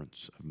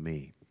remembrance of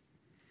me."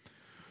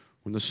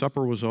 When the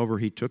supper was over,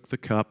 he took the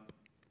cup,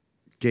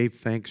 gave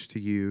thanks to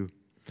you,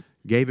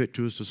 gave it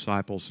to his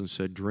disciples, and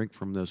said, "Drink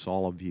from this,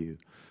 all of you.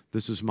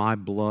 This is my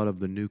blood of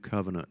the new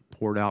covenant,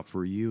 poured out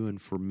for you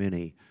and for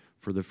many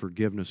for the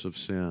forgiveness of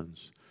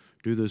sins.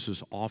 Do this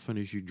as often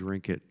as you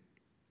drink it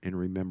in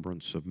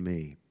remembrance of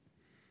me."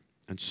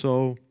 And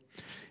so,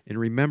 in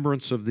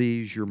remembrance of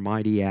these, your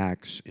mighty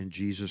acts in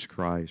Jesus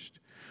Christ,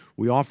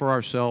 we offer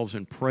ourselves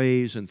in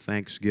praise and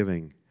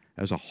thanksgiving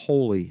as a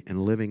holy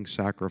and living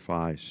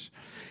sacrifice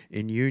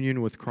in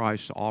union with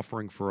Christ's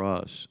offering for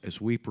us as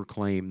we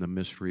proclaim the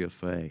mystery of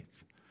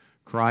faith.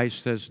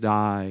 Christ has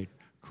died.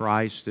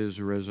 Christ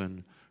is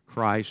risen.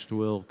 Christ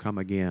will come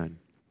again.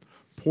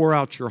 Pour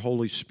out your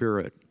Holy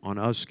Spirit on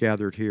us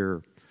gathered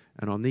here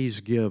and on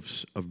these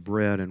gifts of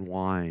bread and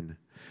wine.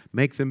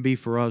 Make them be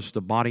for us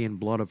the body and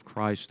blood of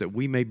Christ, that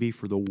we may be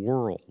for the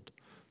world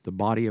the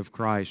body of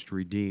Christ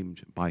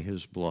redeemed by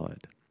his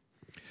blood.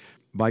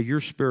 By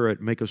your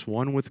Spirit, make us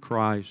one with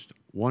Christ,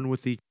 one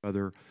with each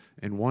other,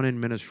 and one in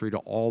ministry to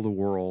all the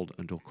world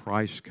until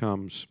Christ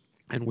comes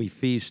and we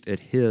feast at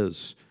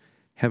his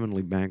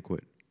heavenly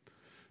banquet.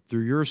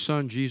 Through your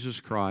Son,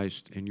 Jesus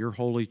Christ, and your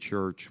holy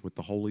church with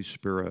the Holy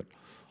Spirit,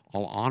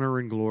 all honor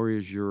and glory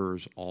is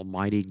yours,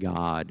 Almighty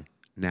God,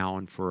 now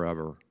and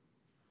forever.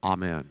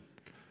 Amen.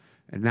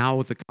 And now,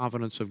 with the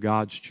confidence of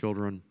God's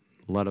children,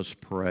 let us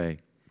pray.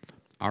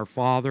 Our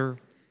Father,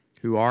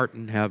 who art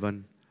in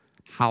heaven,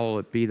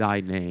 hallowed be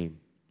thy name.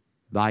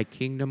 Thy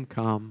kingdom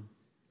come,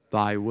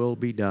 thy will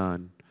be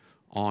done,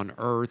 on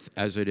earth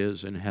as it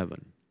is in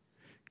heaven.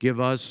 Give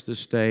us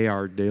this day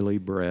our daily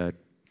bread,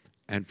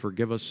 and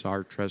forgive us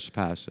our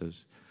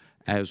trespasses,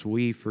 as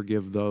we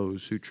forgive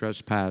those who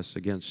trespass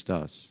against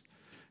us.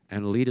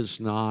 And lead us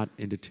not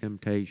into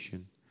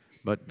temptation,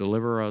 but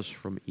deliver us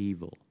from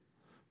evil.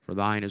 For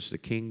thine is the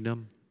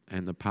kingdom,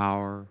 and the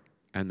power,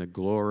 and the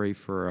glory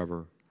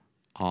forever.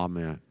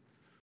 Amen.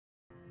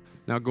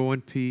 Now go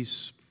in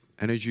peace,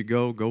 and as you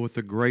go, go with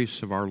the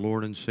grace of our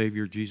Lord and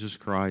Savior Jesus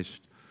Christ,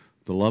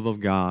 the love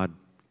of God,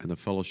 and the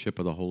fellowship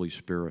of the Holy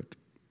Spirit.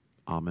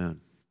 Amen.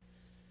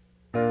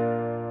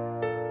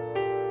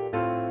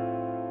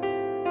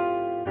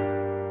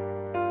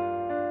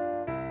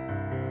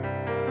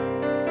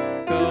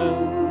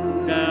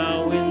 Go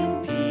now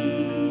in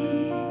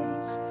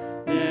peace,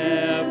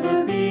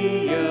 never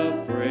be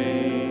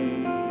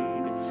afraid.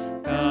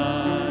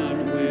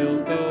 God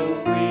will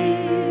go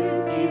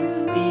with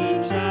you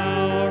each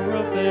hour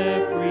of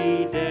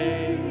every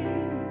day.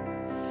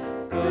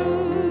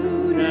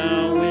 Go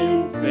now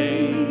in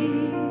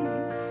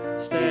faith,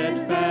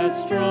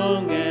 steadfast,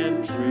 strong,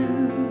 and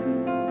true.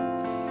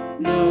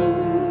 No